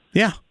Ola.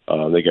 Yeah.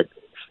 They got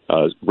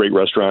a great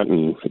restaurant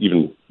and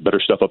even better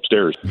stuff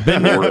upstairs.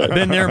 Been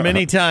there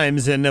many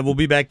times, and we'll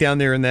be back down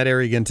there in that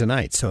area again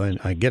tonight, so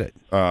I get it.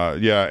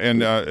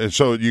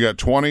 So you got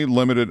 20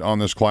 limited on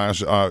this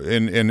class,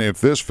 and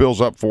if this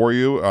fills up for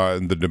you,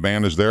 the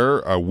demand is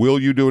there, will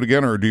you do it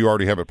again, or do you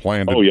already have it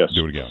planned to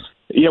do it again?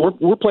 Yeah,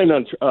 we're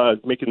planning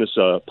on making this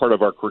part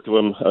of our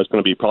curriculum. It's going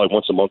to be probably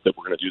once a month that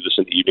we're going to do this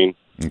in the evening.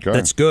 Okay.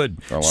 That's good.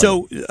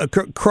 So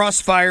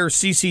Crossfire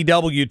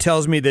CCW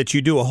tells me that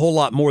you do a whole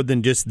lot more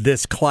than just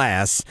this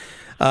class.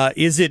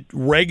 Is it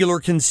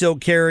regular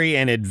concealed carry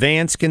and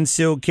advanced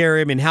concealed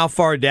carry? I mean, how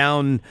far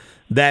down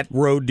that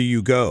road do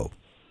you go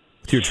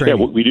with your training?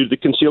 Yeah, we do the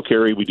concealed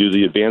carry, we do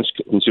the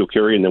advanced concealed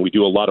carry, and then we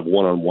do a lot of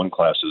one-on-one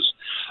classes.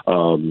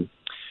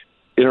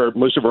 In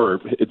most of our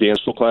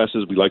advanced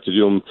classes, we like to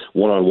do them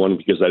one-on-one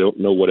because I don't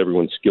know what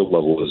everyone's skill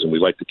level is, and we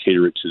like to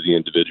cater it to the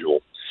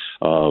individual.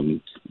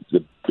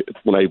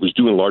 When I was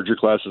doing larger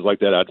classes like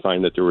that, I'd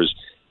find that there was,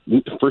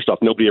 first off,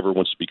 nobody ever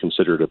wants to be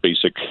considered a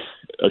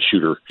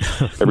shooter.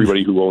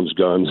 Everybody who owns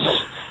guns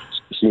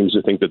seems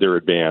to think that they're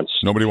advanced.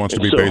 Nobody wants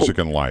to be basic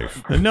in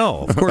life.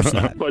 No, of course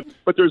not.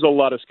 But there's a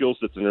lot of skill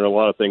sets and there are a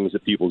lot of things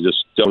that people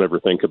just don't ever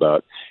think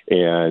about.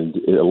 And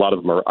a lot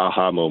of them are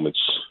aha moments.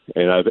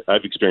 And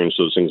I've experienced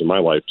those things in my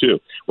life too,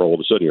 where all of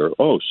a sudden you're,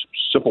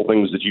 simple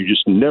things that you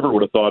just never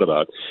would have thought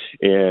about.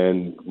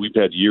 And we've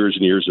had years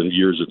and years and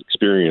years of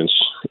experience,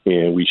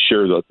 and we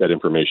share that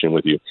information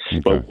with you.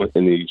 Okay. But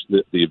in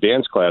the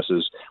advanced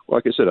classes,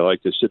 like I said, I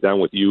like to sit down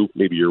with you,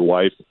 maybe your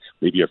wife,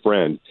 maybe a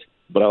friend,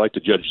 but I like to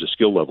judge the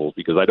skill level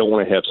because I don't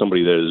want to have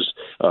somebody that is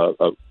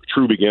a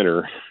true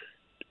beginner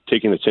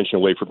taking attention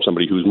away from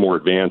somebody who's more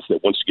advanced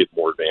that wants to get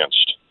more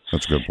advanced.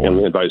 That's a good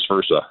point. And vice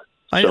versa.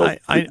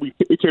 We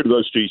cater to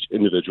those to each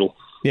individual.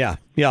 Yeah,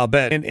 I'll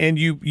bet. And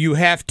you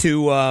have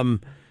to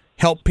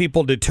help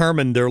people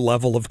determine their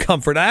level of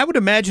comfort. I would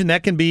imagine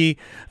that can be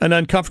an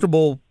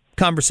uncomfortable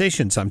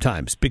conversation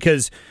sometimes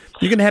because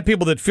you're going to have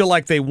people that feel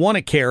like they want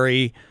to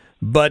carry,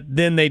 but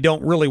then they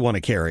don't really want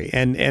to carry.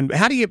 And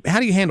how do you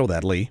handle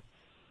that, Lee?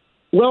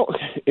 Well,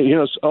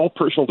 it's all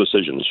personal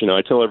decisions.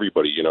 I tell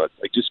everybody,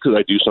 just because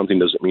I do something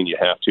doesn't mean you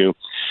have to.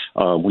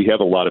 We have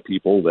a lot of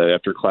people that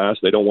after class,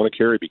 they don't want to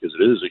carry because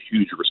it is a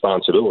huge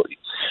responsibility.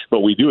 But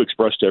we do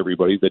express to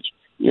everybody that,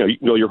 you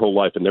can go your whole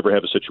life and never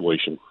have a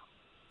situation.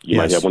 You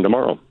might have one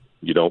tomorrow.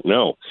 You don't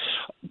know.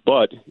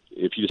 But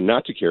if you decide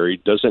not to carry,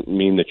 doesn't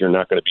mean that you're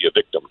not going to be a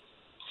victim.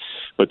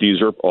 But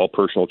these are all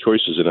personal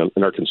choices. And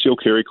in our concealed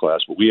carry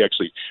class, what we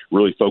actually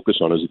really focus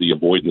on is the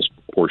avoidance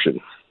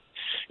portion.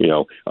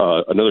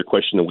 Another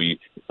question that we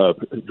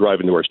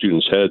drive into our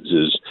students' heads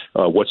is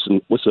what's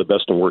the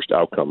best and worst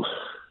outcome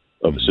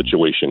of a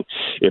situation?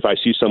 If I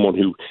see someone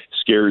who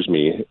scares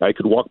me, I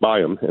could walk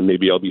by them and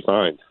maybe I'll be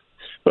fine,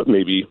 but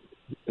maybe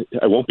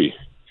I won't be.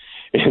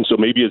 And so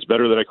maybe it's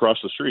better that I cross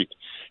the street.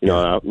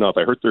 Now if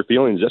I hurt their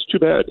feelings, that's too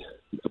bad.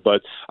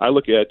 But I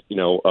look at,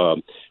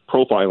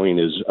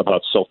 profiling is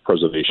about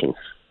self-preservation.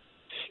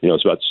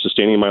 It's about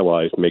sustaining my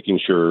life, making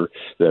sure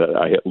that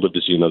I live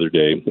to see another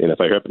day. And if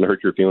I happen to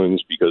hurt your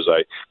feelings because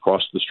I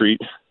crossed the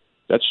street,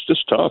 that's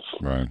just tough.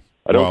 Right.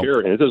 I don't care.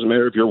 And it doesn't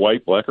matter if you're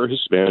white, black, or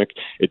Hispanic.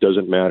 It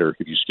doesn't matter.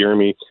 If you scare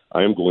me,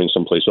 I am going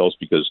someplace else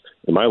because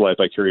in my life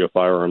I carry a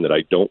firearm that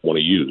I don't want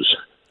to use.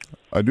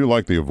 I do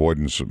like the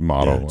avoidance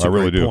motto. Yeah, I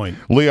really do. Point.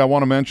 Lee, I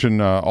want to mention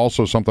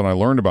also something I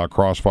learned about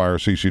Crossfire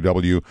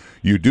CCW.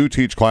 You do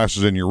teach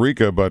classes in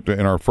Eureka, but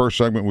in our first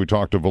segment we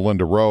talked to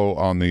Valinda Rowe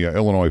on the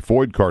Illinois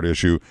FOID card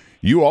issue.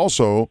 You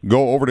also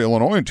go over to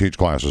Illinois and teach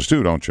classes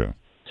too, don't you?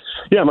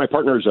 Yeah, my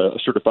partner is a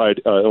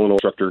certified Illinois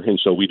instructor, and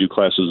so we do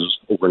classes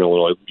over in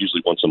Illinois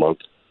usually once a month.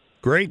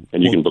 Great.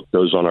 And you can book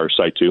those on our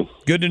site, too.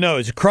 Good to know.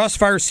 Is it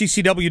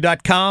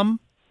crossfireccw.com?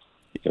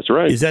 That's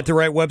right. Is that the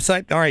right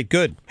website? All right,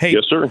 good. Hey,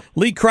 yes, sir.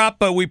 Lee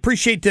Kropp, we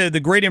appreciate the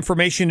great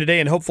information today,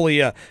 and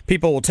hopefully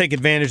people will take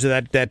advantage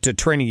of that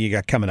training you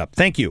got coming up.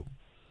 Thank you.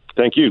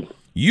 Thank you.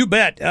 You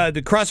bet.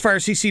 The Crossfire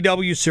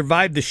CCW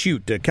Survive the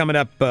Shoot coming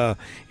up, and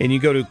you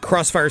go to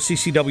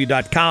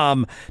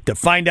crossfireccw.com to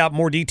find out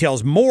more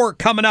details. More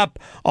coming up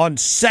on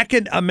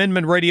Second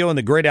Amendment Radio and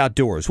the Great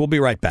Outdoors. We'll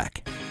be right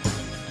back.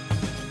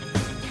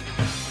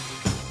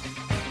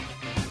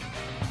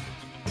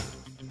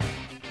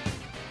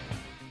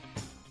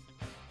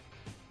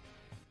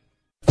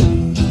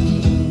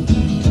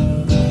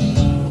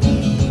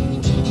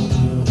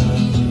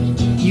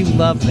 You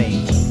love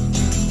me.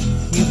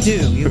 You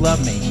do. You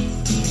love me.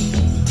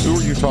 Who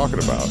are you talking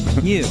about?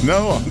 You.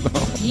 No.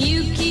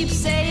 You keep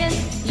saying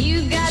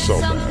you got So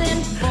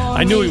something for me.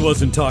 I knew he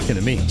wasn't talking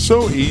to me.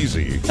 So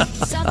easy.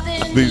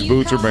 These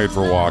boots are made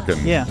for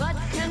walking. Yeah.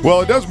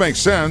 Well, it does make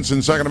sense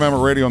in Second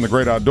Amendment Radio and the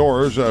Great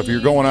Outdoors. If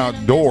you're going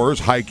outdoors,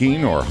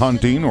 hiking or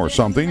hunting or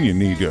something, you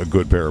need a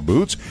good pair of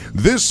boots.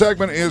 This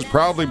segment is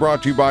proudly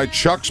brought to you by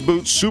Chuck's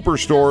Boots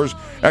Superstores.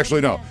 Actually,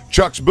 no,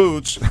 Chuck's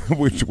Boots.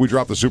 we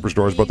dropped the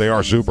superstores, but they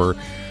are super.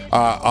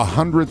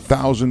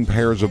 100,000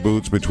 pairs of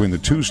boots between the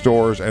two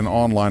stores and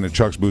online at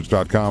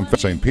chucksboots.com.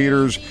 St.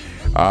 Peter's.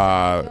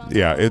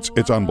 Yeah,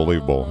 it's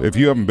unbelievable. If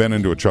you haven't been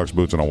into a Chuck's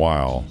Boots in a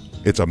while,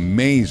 it's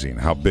amazing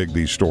how big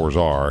these stores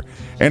are.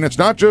 And it's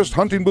not just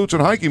hunting boots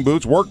and hiking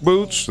boots, work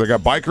boots. They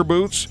got biker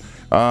boots.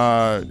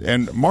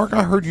 And Mark,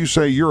 I heard you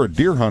say you're a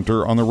deer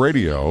hunter on the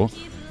radio.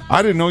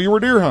 I didn't know you were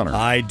a deer hunter.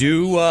 I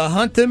do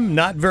hunt them,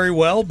 not very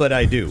well, but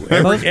I do.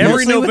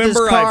 Every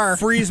November, I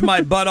freeze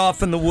my butt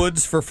off in the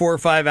woods for 4 or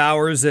 5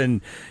 hours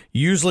and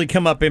usually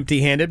come up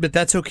empty-handed, but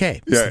that's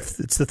okay. Yeah.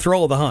 It's the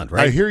thrill of the hunt,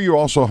 right? I hear you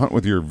also hunt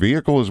with your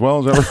vehicle as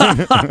well. Is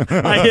that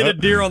right? I hit a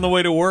deer on the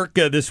way to work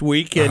this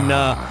week,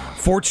 and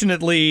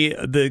fortunately,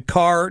 the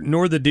car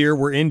nor the deer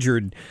were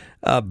injured.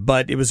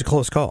 But it was a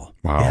close call.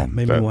 Wow. Yeah,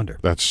 made me wonder.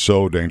 That's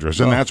so dangerous.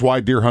 And that's why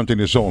deer hunting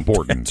is so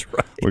important. That's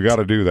right. We got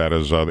to do that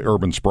as the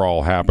urban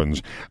sprawl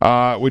happens.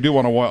 We do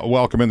want to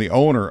welcome in the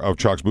owner of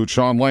Chuck's Boots,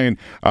 Sean Lane.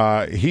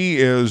 He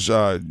is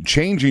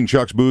changing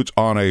Chuck's Boots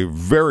on a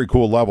very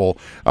cool level,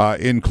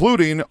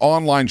 including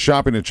online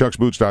shopping at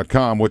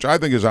chucksboots.com, which I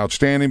think is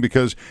outstanding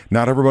because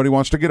not everybody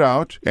wants to get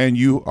out, and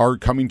you are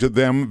coming to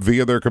them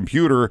via their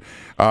computer.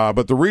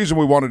 But the reason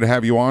we wanted to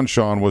have you on,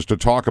 Sean, was to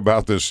talk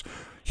about this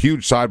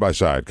huge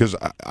side-by-side, because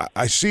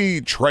I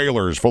see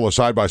trailers full of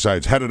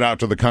side-by-sides headed out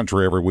to the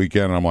country every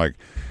weekend, and I'm like,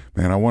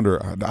 man, I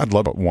wonder, I'd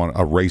love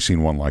a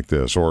racing one like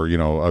this, or, you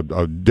know,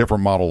 a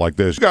different model like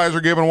this. You guys are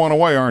giving one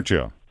away, aren't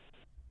you?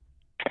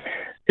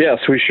 Yes,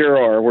 we sure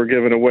are. We're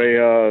giving away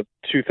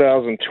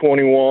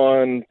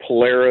 2021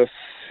 Polaris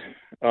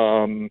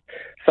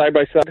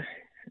side-by-side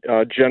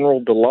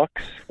General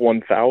Deluxe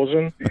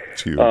 1000.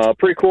 That's huge.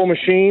 Pretty cool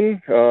machine,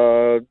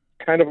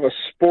 kind of a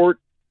sport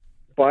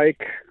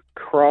bike,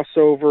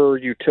 crossover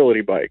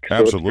utility bike. So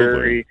Absolutely. It's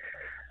very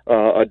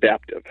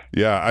adaptive.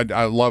 Yeah,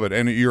 I love it.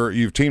 And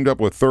you've teamed up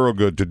with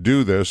Thorogood to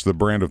do this, the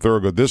brand of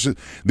Thorogood.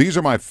 These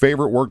are my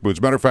favorite work boots.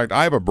 Matter of fact,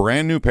 I have a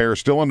brand new pair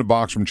still in the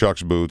box from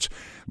Chuck's Boots,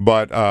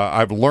 but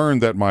I've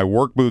learned that my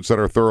work boots that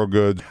are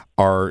Thorogood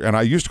are, and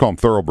I used to call them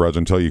Thoroughbreds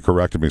until you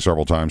corrected me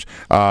several times,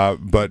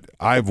 but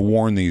I've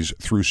worn these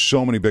through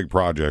so many big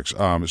projects.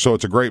 So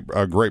it's a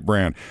great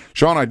brand.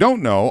 Sean, I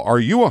don't know, are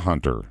you a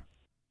hunter?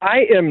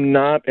 I am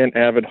not an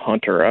avid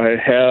hunter. I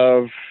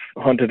have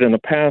hunted in the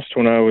past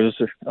when I was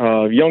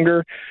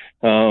younger,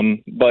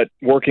 but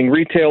working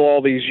retail all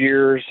these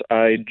years,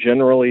 I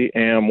generally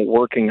am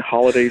working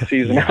holiday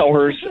season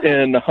hours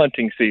in the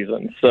hunting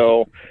season.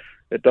 So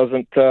it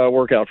doesn't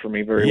work out for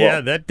me very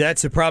well. Yeah,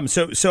 that's a problem.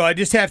 So I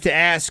just have to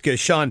ask,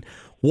 Sean,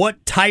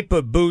 what type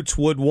of boots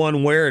would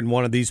one wear in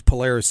one of these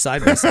Polaris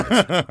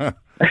side-by-sides?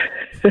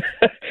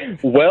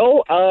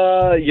 Well,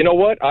 you know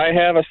what? I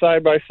have a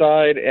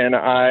side-by-side, and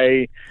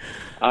I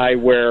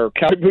wear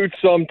cowboy boots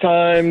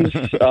sometimes.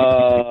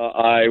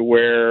 I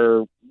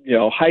wear,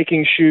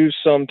 hiking shoes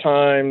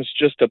sometimes,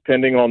 just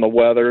depending on the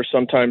weather.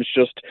 Sometimes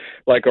just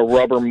like a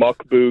rubber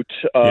muck boot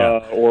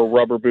or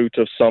rubber boot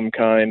of some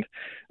kind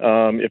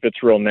if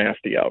it's real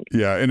nasty out.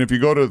 Yeah, and if you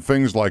go to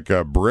things like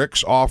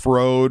Bricks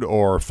Off-Road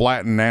or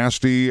Flat and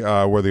Nasty,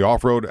 where the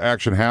off-road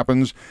action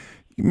happens,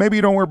 maybe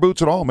you don't wear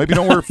boots at all. Maybe you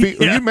don't wear feet.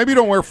 Maybe you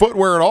don't wear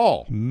footwear at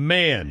all.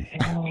 Man,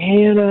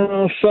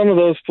 some of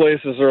those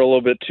places are a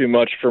little bit too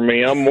much for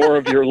me. I'm more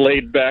of your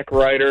laid-back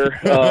rider.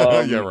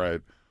 Yeah,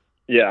 right.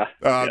 Yeah.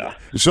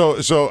 So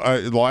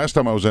the last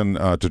time I was in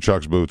to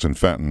Chuck's Boots in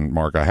Fenton,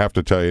 Mark, I have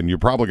to tell you, and you're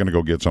probably going to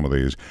go get some of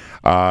these.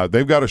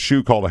 They've got a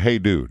shoe called a Hey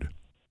Dude.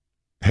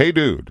 Hey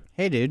Dude.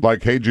 Hey Dude.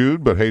 Like Hey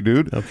Jude, but Hey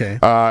Dude. Okay.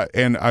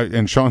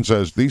 And Sean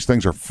says these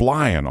things are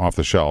flying off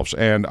the shelves.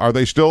 And are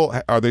they still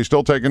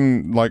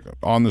taking like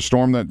on the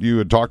storm that you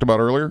had talked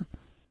about earlier?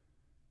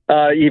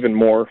 Even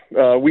more.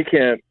 We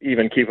can't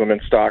even keep them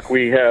in stock.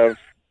 We have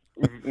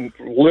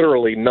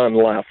literally none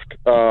left.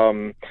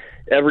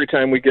 every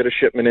time we get a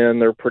shipment in,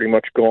 they're pretty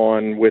much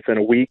gone within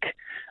a week.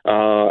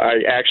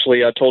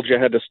 I told you I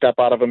had to step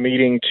out of a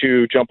meeting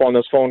to jump on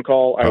this phone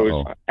call. I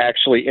was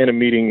actually in a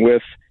meeting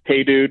with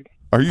Hey Dude.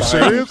 Are you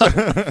serious? No,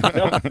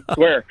 I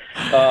swear.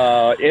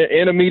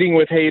 In a meeting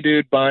with Hey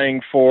Dude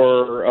buying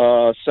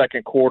for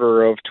second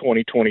quarter of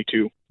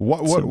 2022.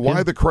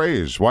 Why the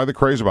craze? Why the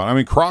craze about it? I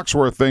mean, Crocs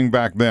were a thing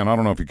back then. I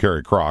don't know if you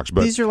carry Crocs,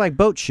 but these are like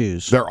boat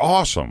shoes. They're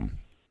awesome.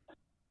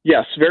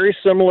 Yes, very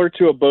similar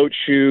to a boat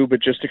shoe,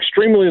 but just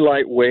extremely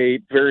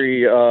lightweight,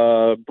 very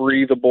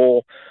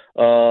breathable.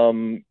 They're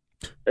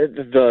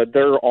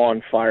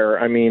on fire.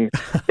 I mean,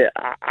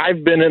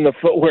 I've been in the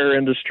footwear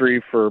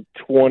industry for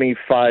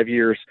 25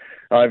 years.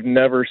 I've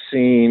never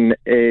seen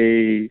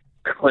a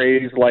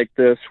craze like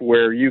this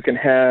where you can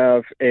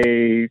have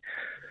a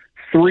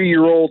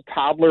 3-year-old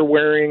toddler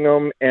wearing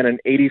them and an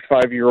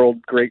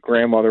 85-year-old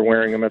great-grandmother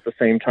wearing them at the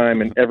same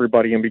time, and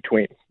everybody in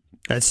between.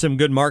 That's some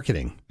good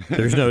marketing.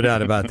 There's no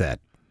doubt about that.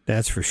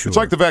 That's for sure. It's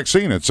like the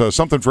vaccine. It's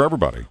something for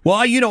everybody. Well,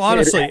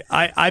 honestly,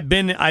 I've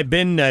been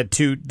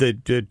to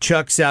the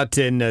Chuck's out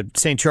in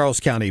St.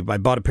 Charles County. I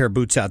bought a pair of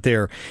boots out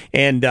there,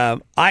 and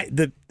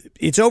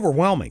it's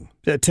overwhelming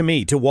to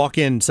me to walk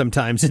in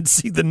sometimes and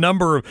see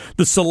the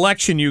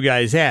selection you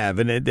guys have,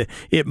 and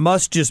it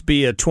must just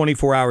be a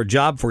 24-hour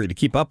job for you to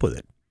keep up with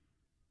it.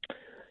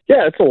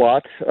 Yeah, it's a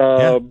lot,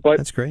 but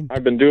that's great.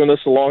 I've been doing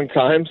this a long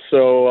time,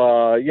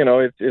 so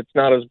it's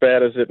not as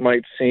bad as it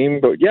might seem.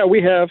 But yeah,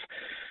 we have,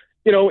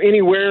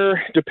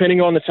 anywhere,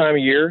 depending on the time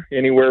of year,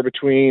 anywhere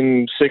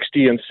between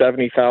 60 and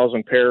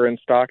 70,000 pair in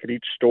stock at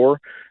each store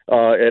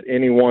at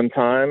any one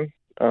time,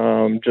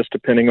 just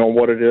depending on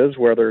what it is,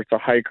 whether it's a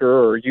hiker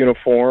or a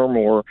uniform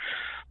or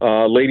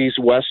ladies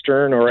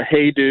Western or a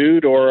Hey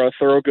Dude or a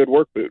Thorogood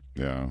work boot.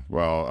 Yeah.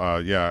 Well,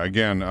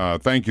 again,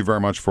 thank you very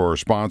much for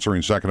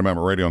sponsoring Second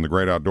Amendment Radio on the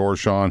Great Outdoors,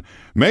 Sean.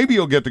 Maybe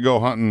you'll get to go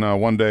hunting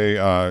one day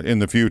in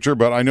the future,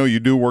 but I know you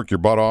do work your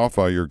butt off.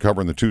 You're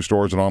covering the 2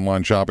 stores and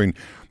online shopping.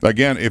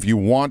 Again, if you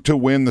want to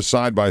win the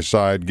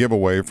side-by-side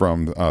giveaway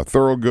from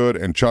Thorogood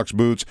and Chuck's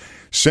Boots,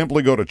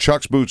 simply go to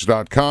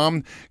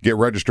chucksboots.com, get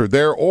registered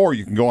there, or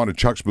you can go on to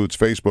Chuck's Boots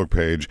Facebook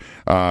page.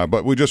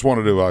 But we just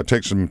wanted to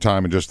take some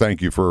time and just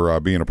thank you for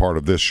being a part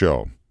of this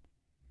show.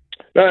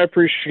 No, I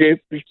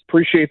appreciate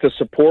the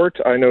support.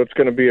 I know it's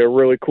going to be a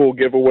really cool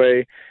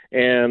giveaway,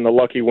 and the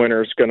lucky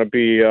winner is going to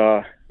be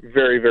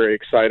very, very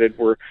excited.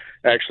 We're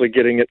actually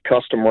getting it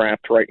custom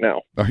wrapped right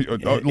now. Like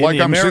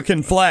the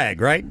American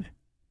flag, right?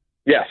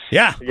 Yes.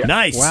 Yeah.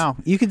 Nice. Wow.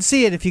 You can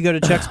see it if you go to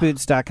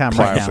chucksboots.com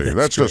right now. Classy.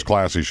 That's just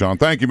classy, Sean.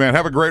 Thank you, man.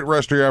 Have a great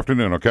rest of your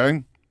afternoon,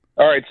 okay?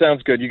 All right,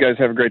 sounds good. You guys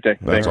have a great day.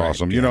 That's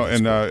awesome.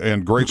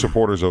 And great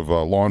supporters of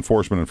law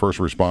enforcement and first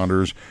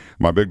responders.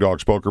 My Big Dog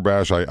Spoker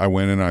Bash, I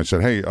went in and I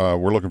said, hey,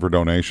 we're looking for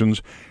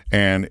donations.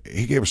 And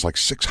he gave us like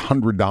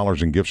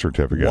 $600 in gift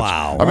certificates.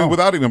 Wow. I mean,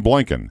 without even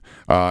blinking.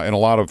 And a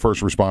lot of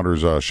first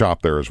responders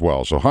shop there as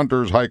well. So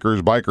hunters,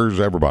 hikers, bikers,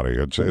 everybody.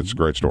 It's a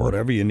great story.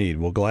 Whatever you need.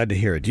 Well, glad to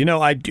hear it.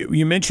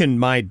 You mentioned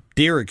my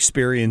deer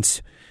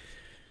experience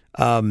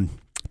 2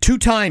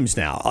 times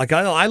now. Like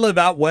I live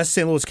out west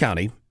St. Louis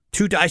County.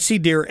 I see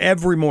deer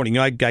every morning.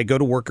 I go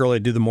to work early. I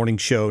do the morning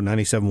show,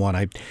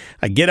 97.1.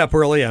 I get up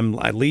early. I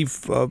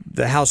leave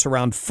the house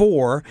around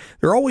 4.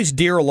 There are always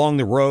deer along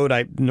the road.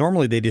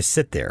 Normally they just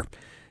sit there.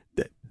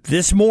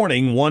 This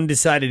morning, one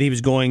decided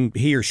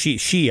he or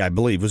she, I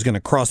believe, was going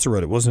to cross the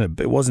road.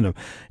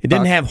 It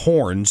didn't have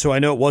horns, so I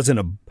know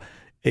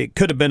it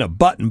could have been a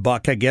button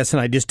buck, I guess,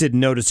 and I just didn't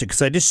notice it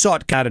because I just saw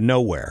it out of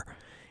nowhere.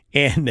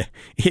 And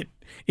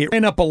it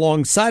ran up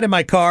alongside of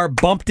my car,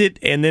 bumped it,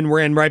 and then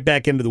ran right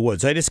back into the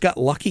woods. I just got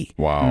lucky.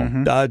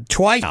 Wow.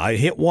 Twice. I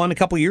hit one a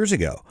couple years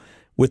ago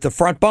with the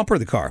front bumper of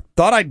the car.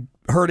 Thought I'd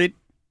heard it.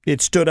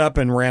 It stood up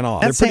and ran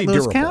off. That's They're pretty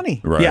St. Louis durable.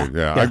 County. Right,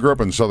 yeah. I grew up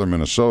in southern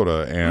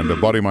Minnesota, and a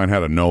buddy of mine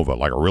had a Nova,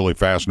 like a really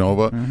fast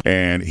Nova,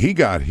 and he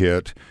got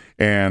hit,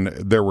 and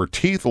there were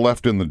teeth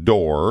left in the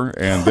door,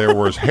 and there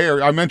was hair.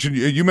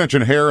 You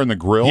mentioned hair in the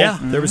grill. Yeah,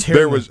 there was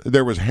hair.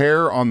 There was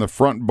hair on the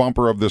front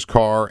bumper of this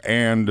car,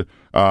 and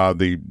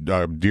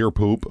the deer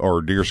poop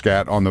or deer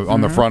scat on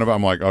the front of it.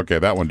 I'm like, okay,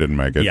 that one didn't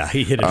make it. Yeah,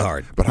 he hit it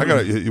hard. But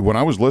when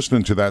I was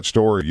listening to that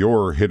story,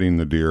 you're hitting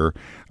the deer,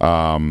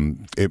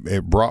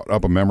 it brought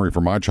up a memory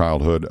from my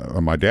childhood.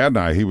 My dad and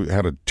I, he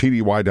had a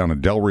TDY down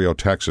in Del Rio,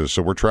 Texas.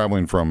 So we're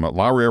traveling from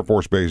Lowry Air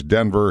Force Base,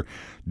 Denver,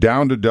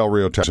 down to Del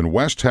Rio, Texas. In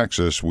West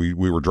Texas, we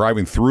were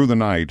driving through the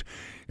night,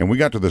 and we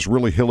got to this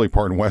really hilly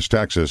part in West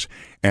Texas,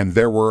 and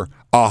there were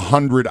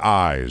 100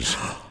 eyes.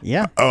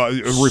 Yeah.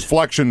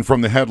 Reflection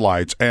from the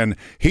headlights, and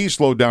he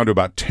slowed down to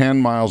about 10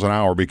 miles an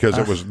hour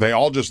because they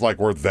all just like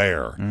were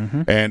there,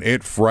 and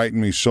it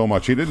frightened me so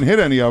much. He didn't hit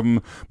any of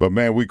them, but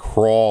man, we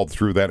crawled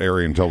through that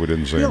area until we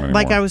didn't see him anymore.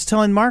 Like I was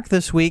telling Mark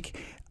this week,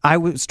 I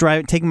was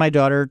taking my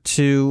daughter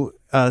to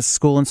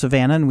school in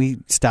Savannah, and we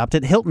stopped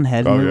at Hilton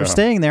Head, and we were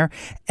staying there,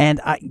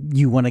 and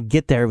you want to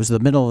get there. It was the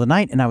middle of the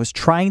night, and I was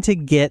trying to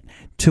get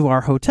to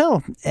our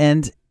hotel,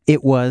 and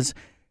it was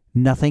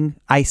Nothing.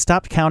 I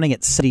stopped counting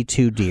at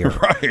 72 deer.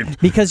 Right.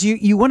 Because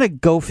you want to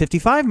go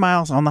 55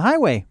 miles on the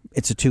highway.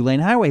 It's a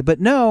 2-lane highway.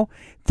 But no,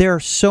 there are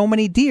so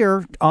many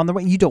deer on the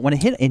way. You don't want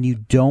to hit, and you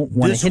don't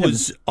want to hit them.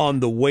 This was on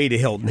the way to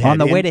Hilton Head. On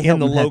the way to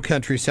Hilton in the Head. Low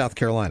Country, South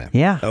Carolina.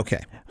 Yeah. Okay.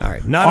 All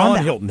right. Not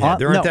on Hilton Head.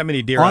 There aren't that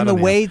many deer on out the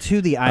on way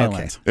to the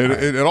island. Okay.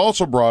 It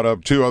also brought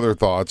up two other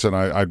thoughts, and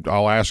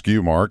I'll ask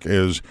you, Mark,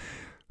 is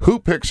who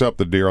picks up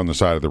the deer on the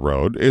side of the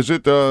road? Is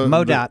it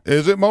MoDOT?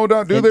 Is it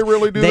MoDOT? Do they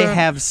really do they that? They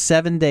have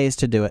 7 days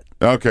to do it.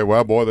 Okay,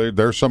 well, boy,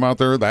 there's some out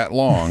there that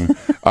long.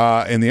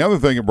 And the other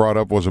thing it brought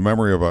up was a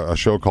memory of a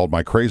show called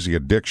My Crazy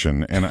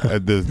Addiction. And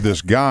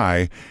this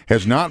guy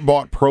has not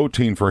bought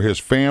protein for his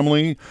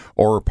family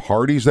or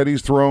parties that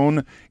he's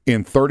thrown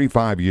in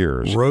 35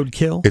 years.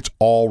 Roadkill? It's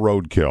all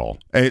roadkill.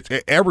 It's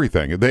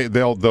everything.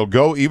 They'll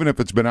go, even if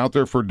it's been out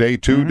there for day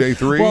 2, day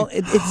 3. Well,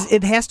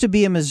 it has to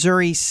be a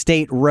Missouri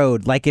state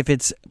road. Like if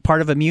it's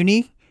part of a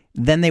muni,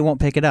 then they won't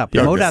pick it up.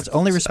 Yeah, MoDOT's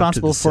only It's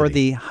responsible up to the for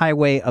city. the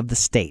highway of the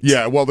state.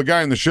 Yeah, well, the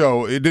guy in the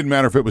show, it didn't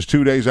matter if it was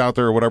 2 days out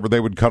there or whatever,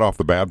 they would cut off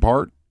the bad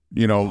part.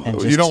 You know,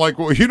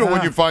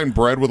 when you find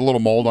bread with a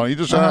little mold on it, you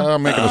just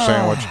I'm making a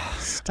sandwich.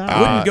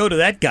 I wouldn't go to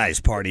that guy's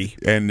party.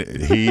 And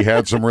he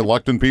had some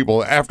reluctant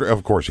people after.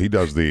 Of course, he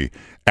does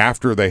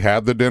after they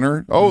had the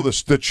dinner. Oh,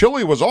 the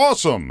chili was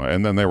awesome,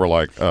 and then they were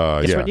like,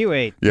 Guess what you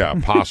ate? Yeah,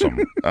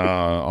 possum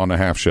on a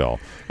half shell.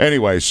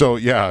 Anyway, so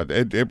yeah,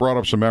 it brought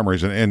up some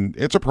memories, and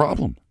it's a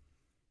problem.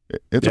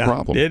 It's a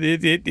problem.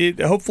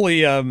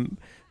 Hopefully,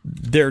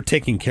 they're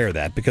taking care of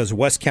that because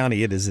West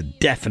County, it is a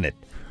definite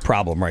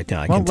problem right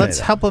now. Let's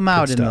help them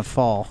out in the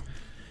fall.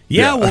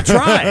 Yeah, we'll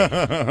try.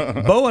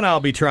 Bo and I'll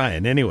be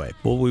trying anyway.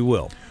 Well, we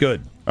will.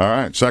 Good. All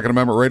right. Second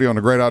Amendment Radio and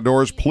the Great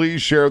Outdoors. Please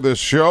share this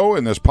show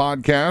and this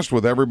podcast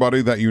with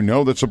everybody that you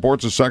know that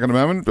supports the Second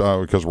Amendment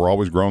because we're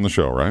always growing the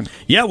show, right?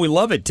 Yeah, we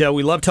love it.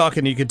 We love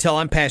talking. You can tell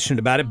I'm passionate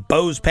about it.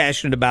 Bo's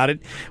passionate about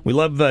it. We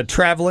love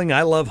traveling.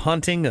 I love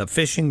hunting,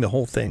 fishing, the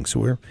whole thing. So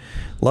we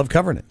love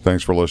covering it.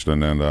 Thanks for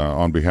listening. And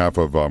on behalf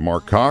of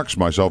Mark Cox,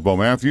 myself, Bo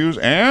Matthews,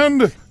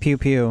 and Pew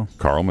Pew,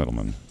 Carl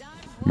Middleman.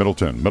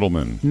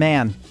 Middleman.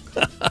 Man.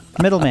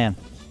 Middleman.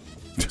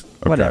 Okay.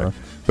 Whatever.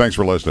 Thanks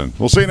for listening.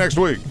 We'll see you next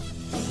week.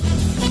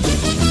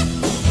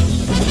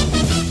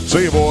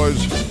 See you,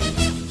 boys.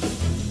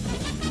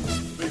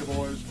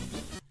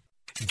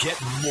 Get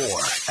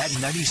more at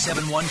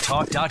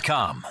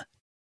 971talk.com.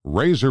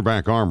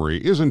 Razorback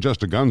Armory isn't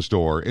just a gun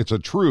store, it's a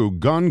true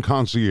gun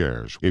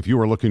concierge. If you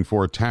are looking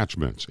for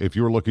attachments, if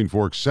you're looking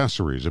for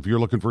accessories, if you're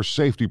looking for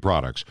safety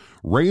products,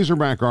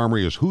 Razorback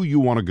Armory is who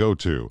you want to go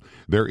to.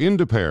 They're in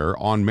De Pere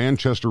on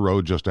Manchester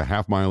Road, just a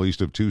half mile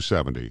east of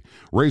 270.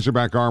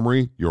 Razorback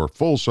Armory, your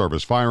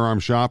full-service firearm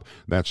shop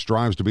that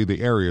strives to be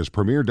the area's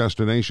premier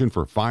destination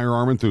for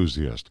firearm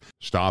enthusiasts.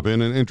 Stop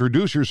in and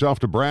introduce yourself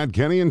to Brad,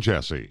 Kenny, and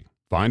Jesse.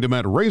 Find them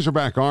at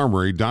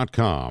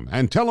RazorbackArmory.com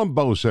and tell them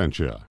Bo sent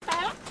you.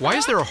 Why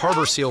is there a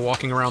harbor seal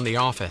walking around the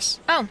office?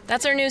 Oh,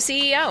 that's our new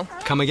CEO.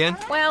 Come again?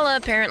 Well,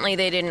 apparently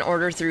they didn't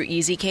order through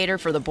EasyCater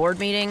for the board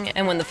meeting,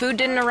 and when the food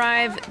didn't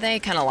arrive, they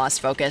kind of lost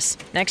focus.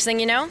 Next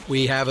thing you know...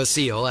 We have a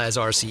seal as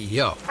our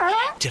CEO.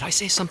 Did I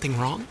say something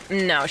wrong?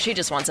 No, she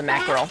just wants a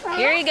mackerel.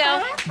 Here you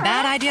go.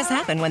 Bad ideas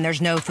happen when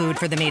there's no food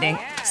for the meeting.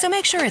 So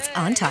make sure it's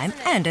on time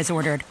and as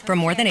ordered from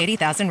more than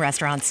 80,000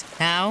 restaurants.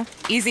 Now,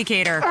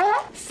 EasyCater.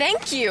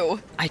 Thank you.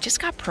 I just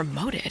got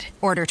promoted.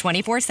 Order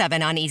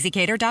 24/7 on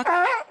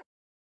EasyCater.com.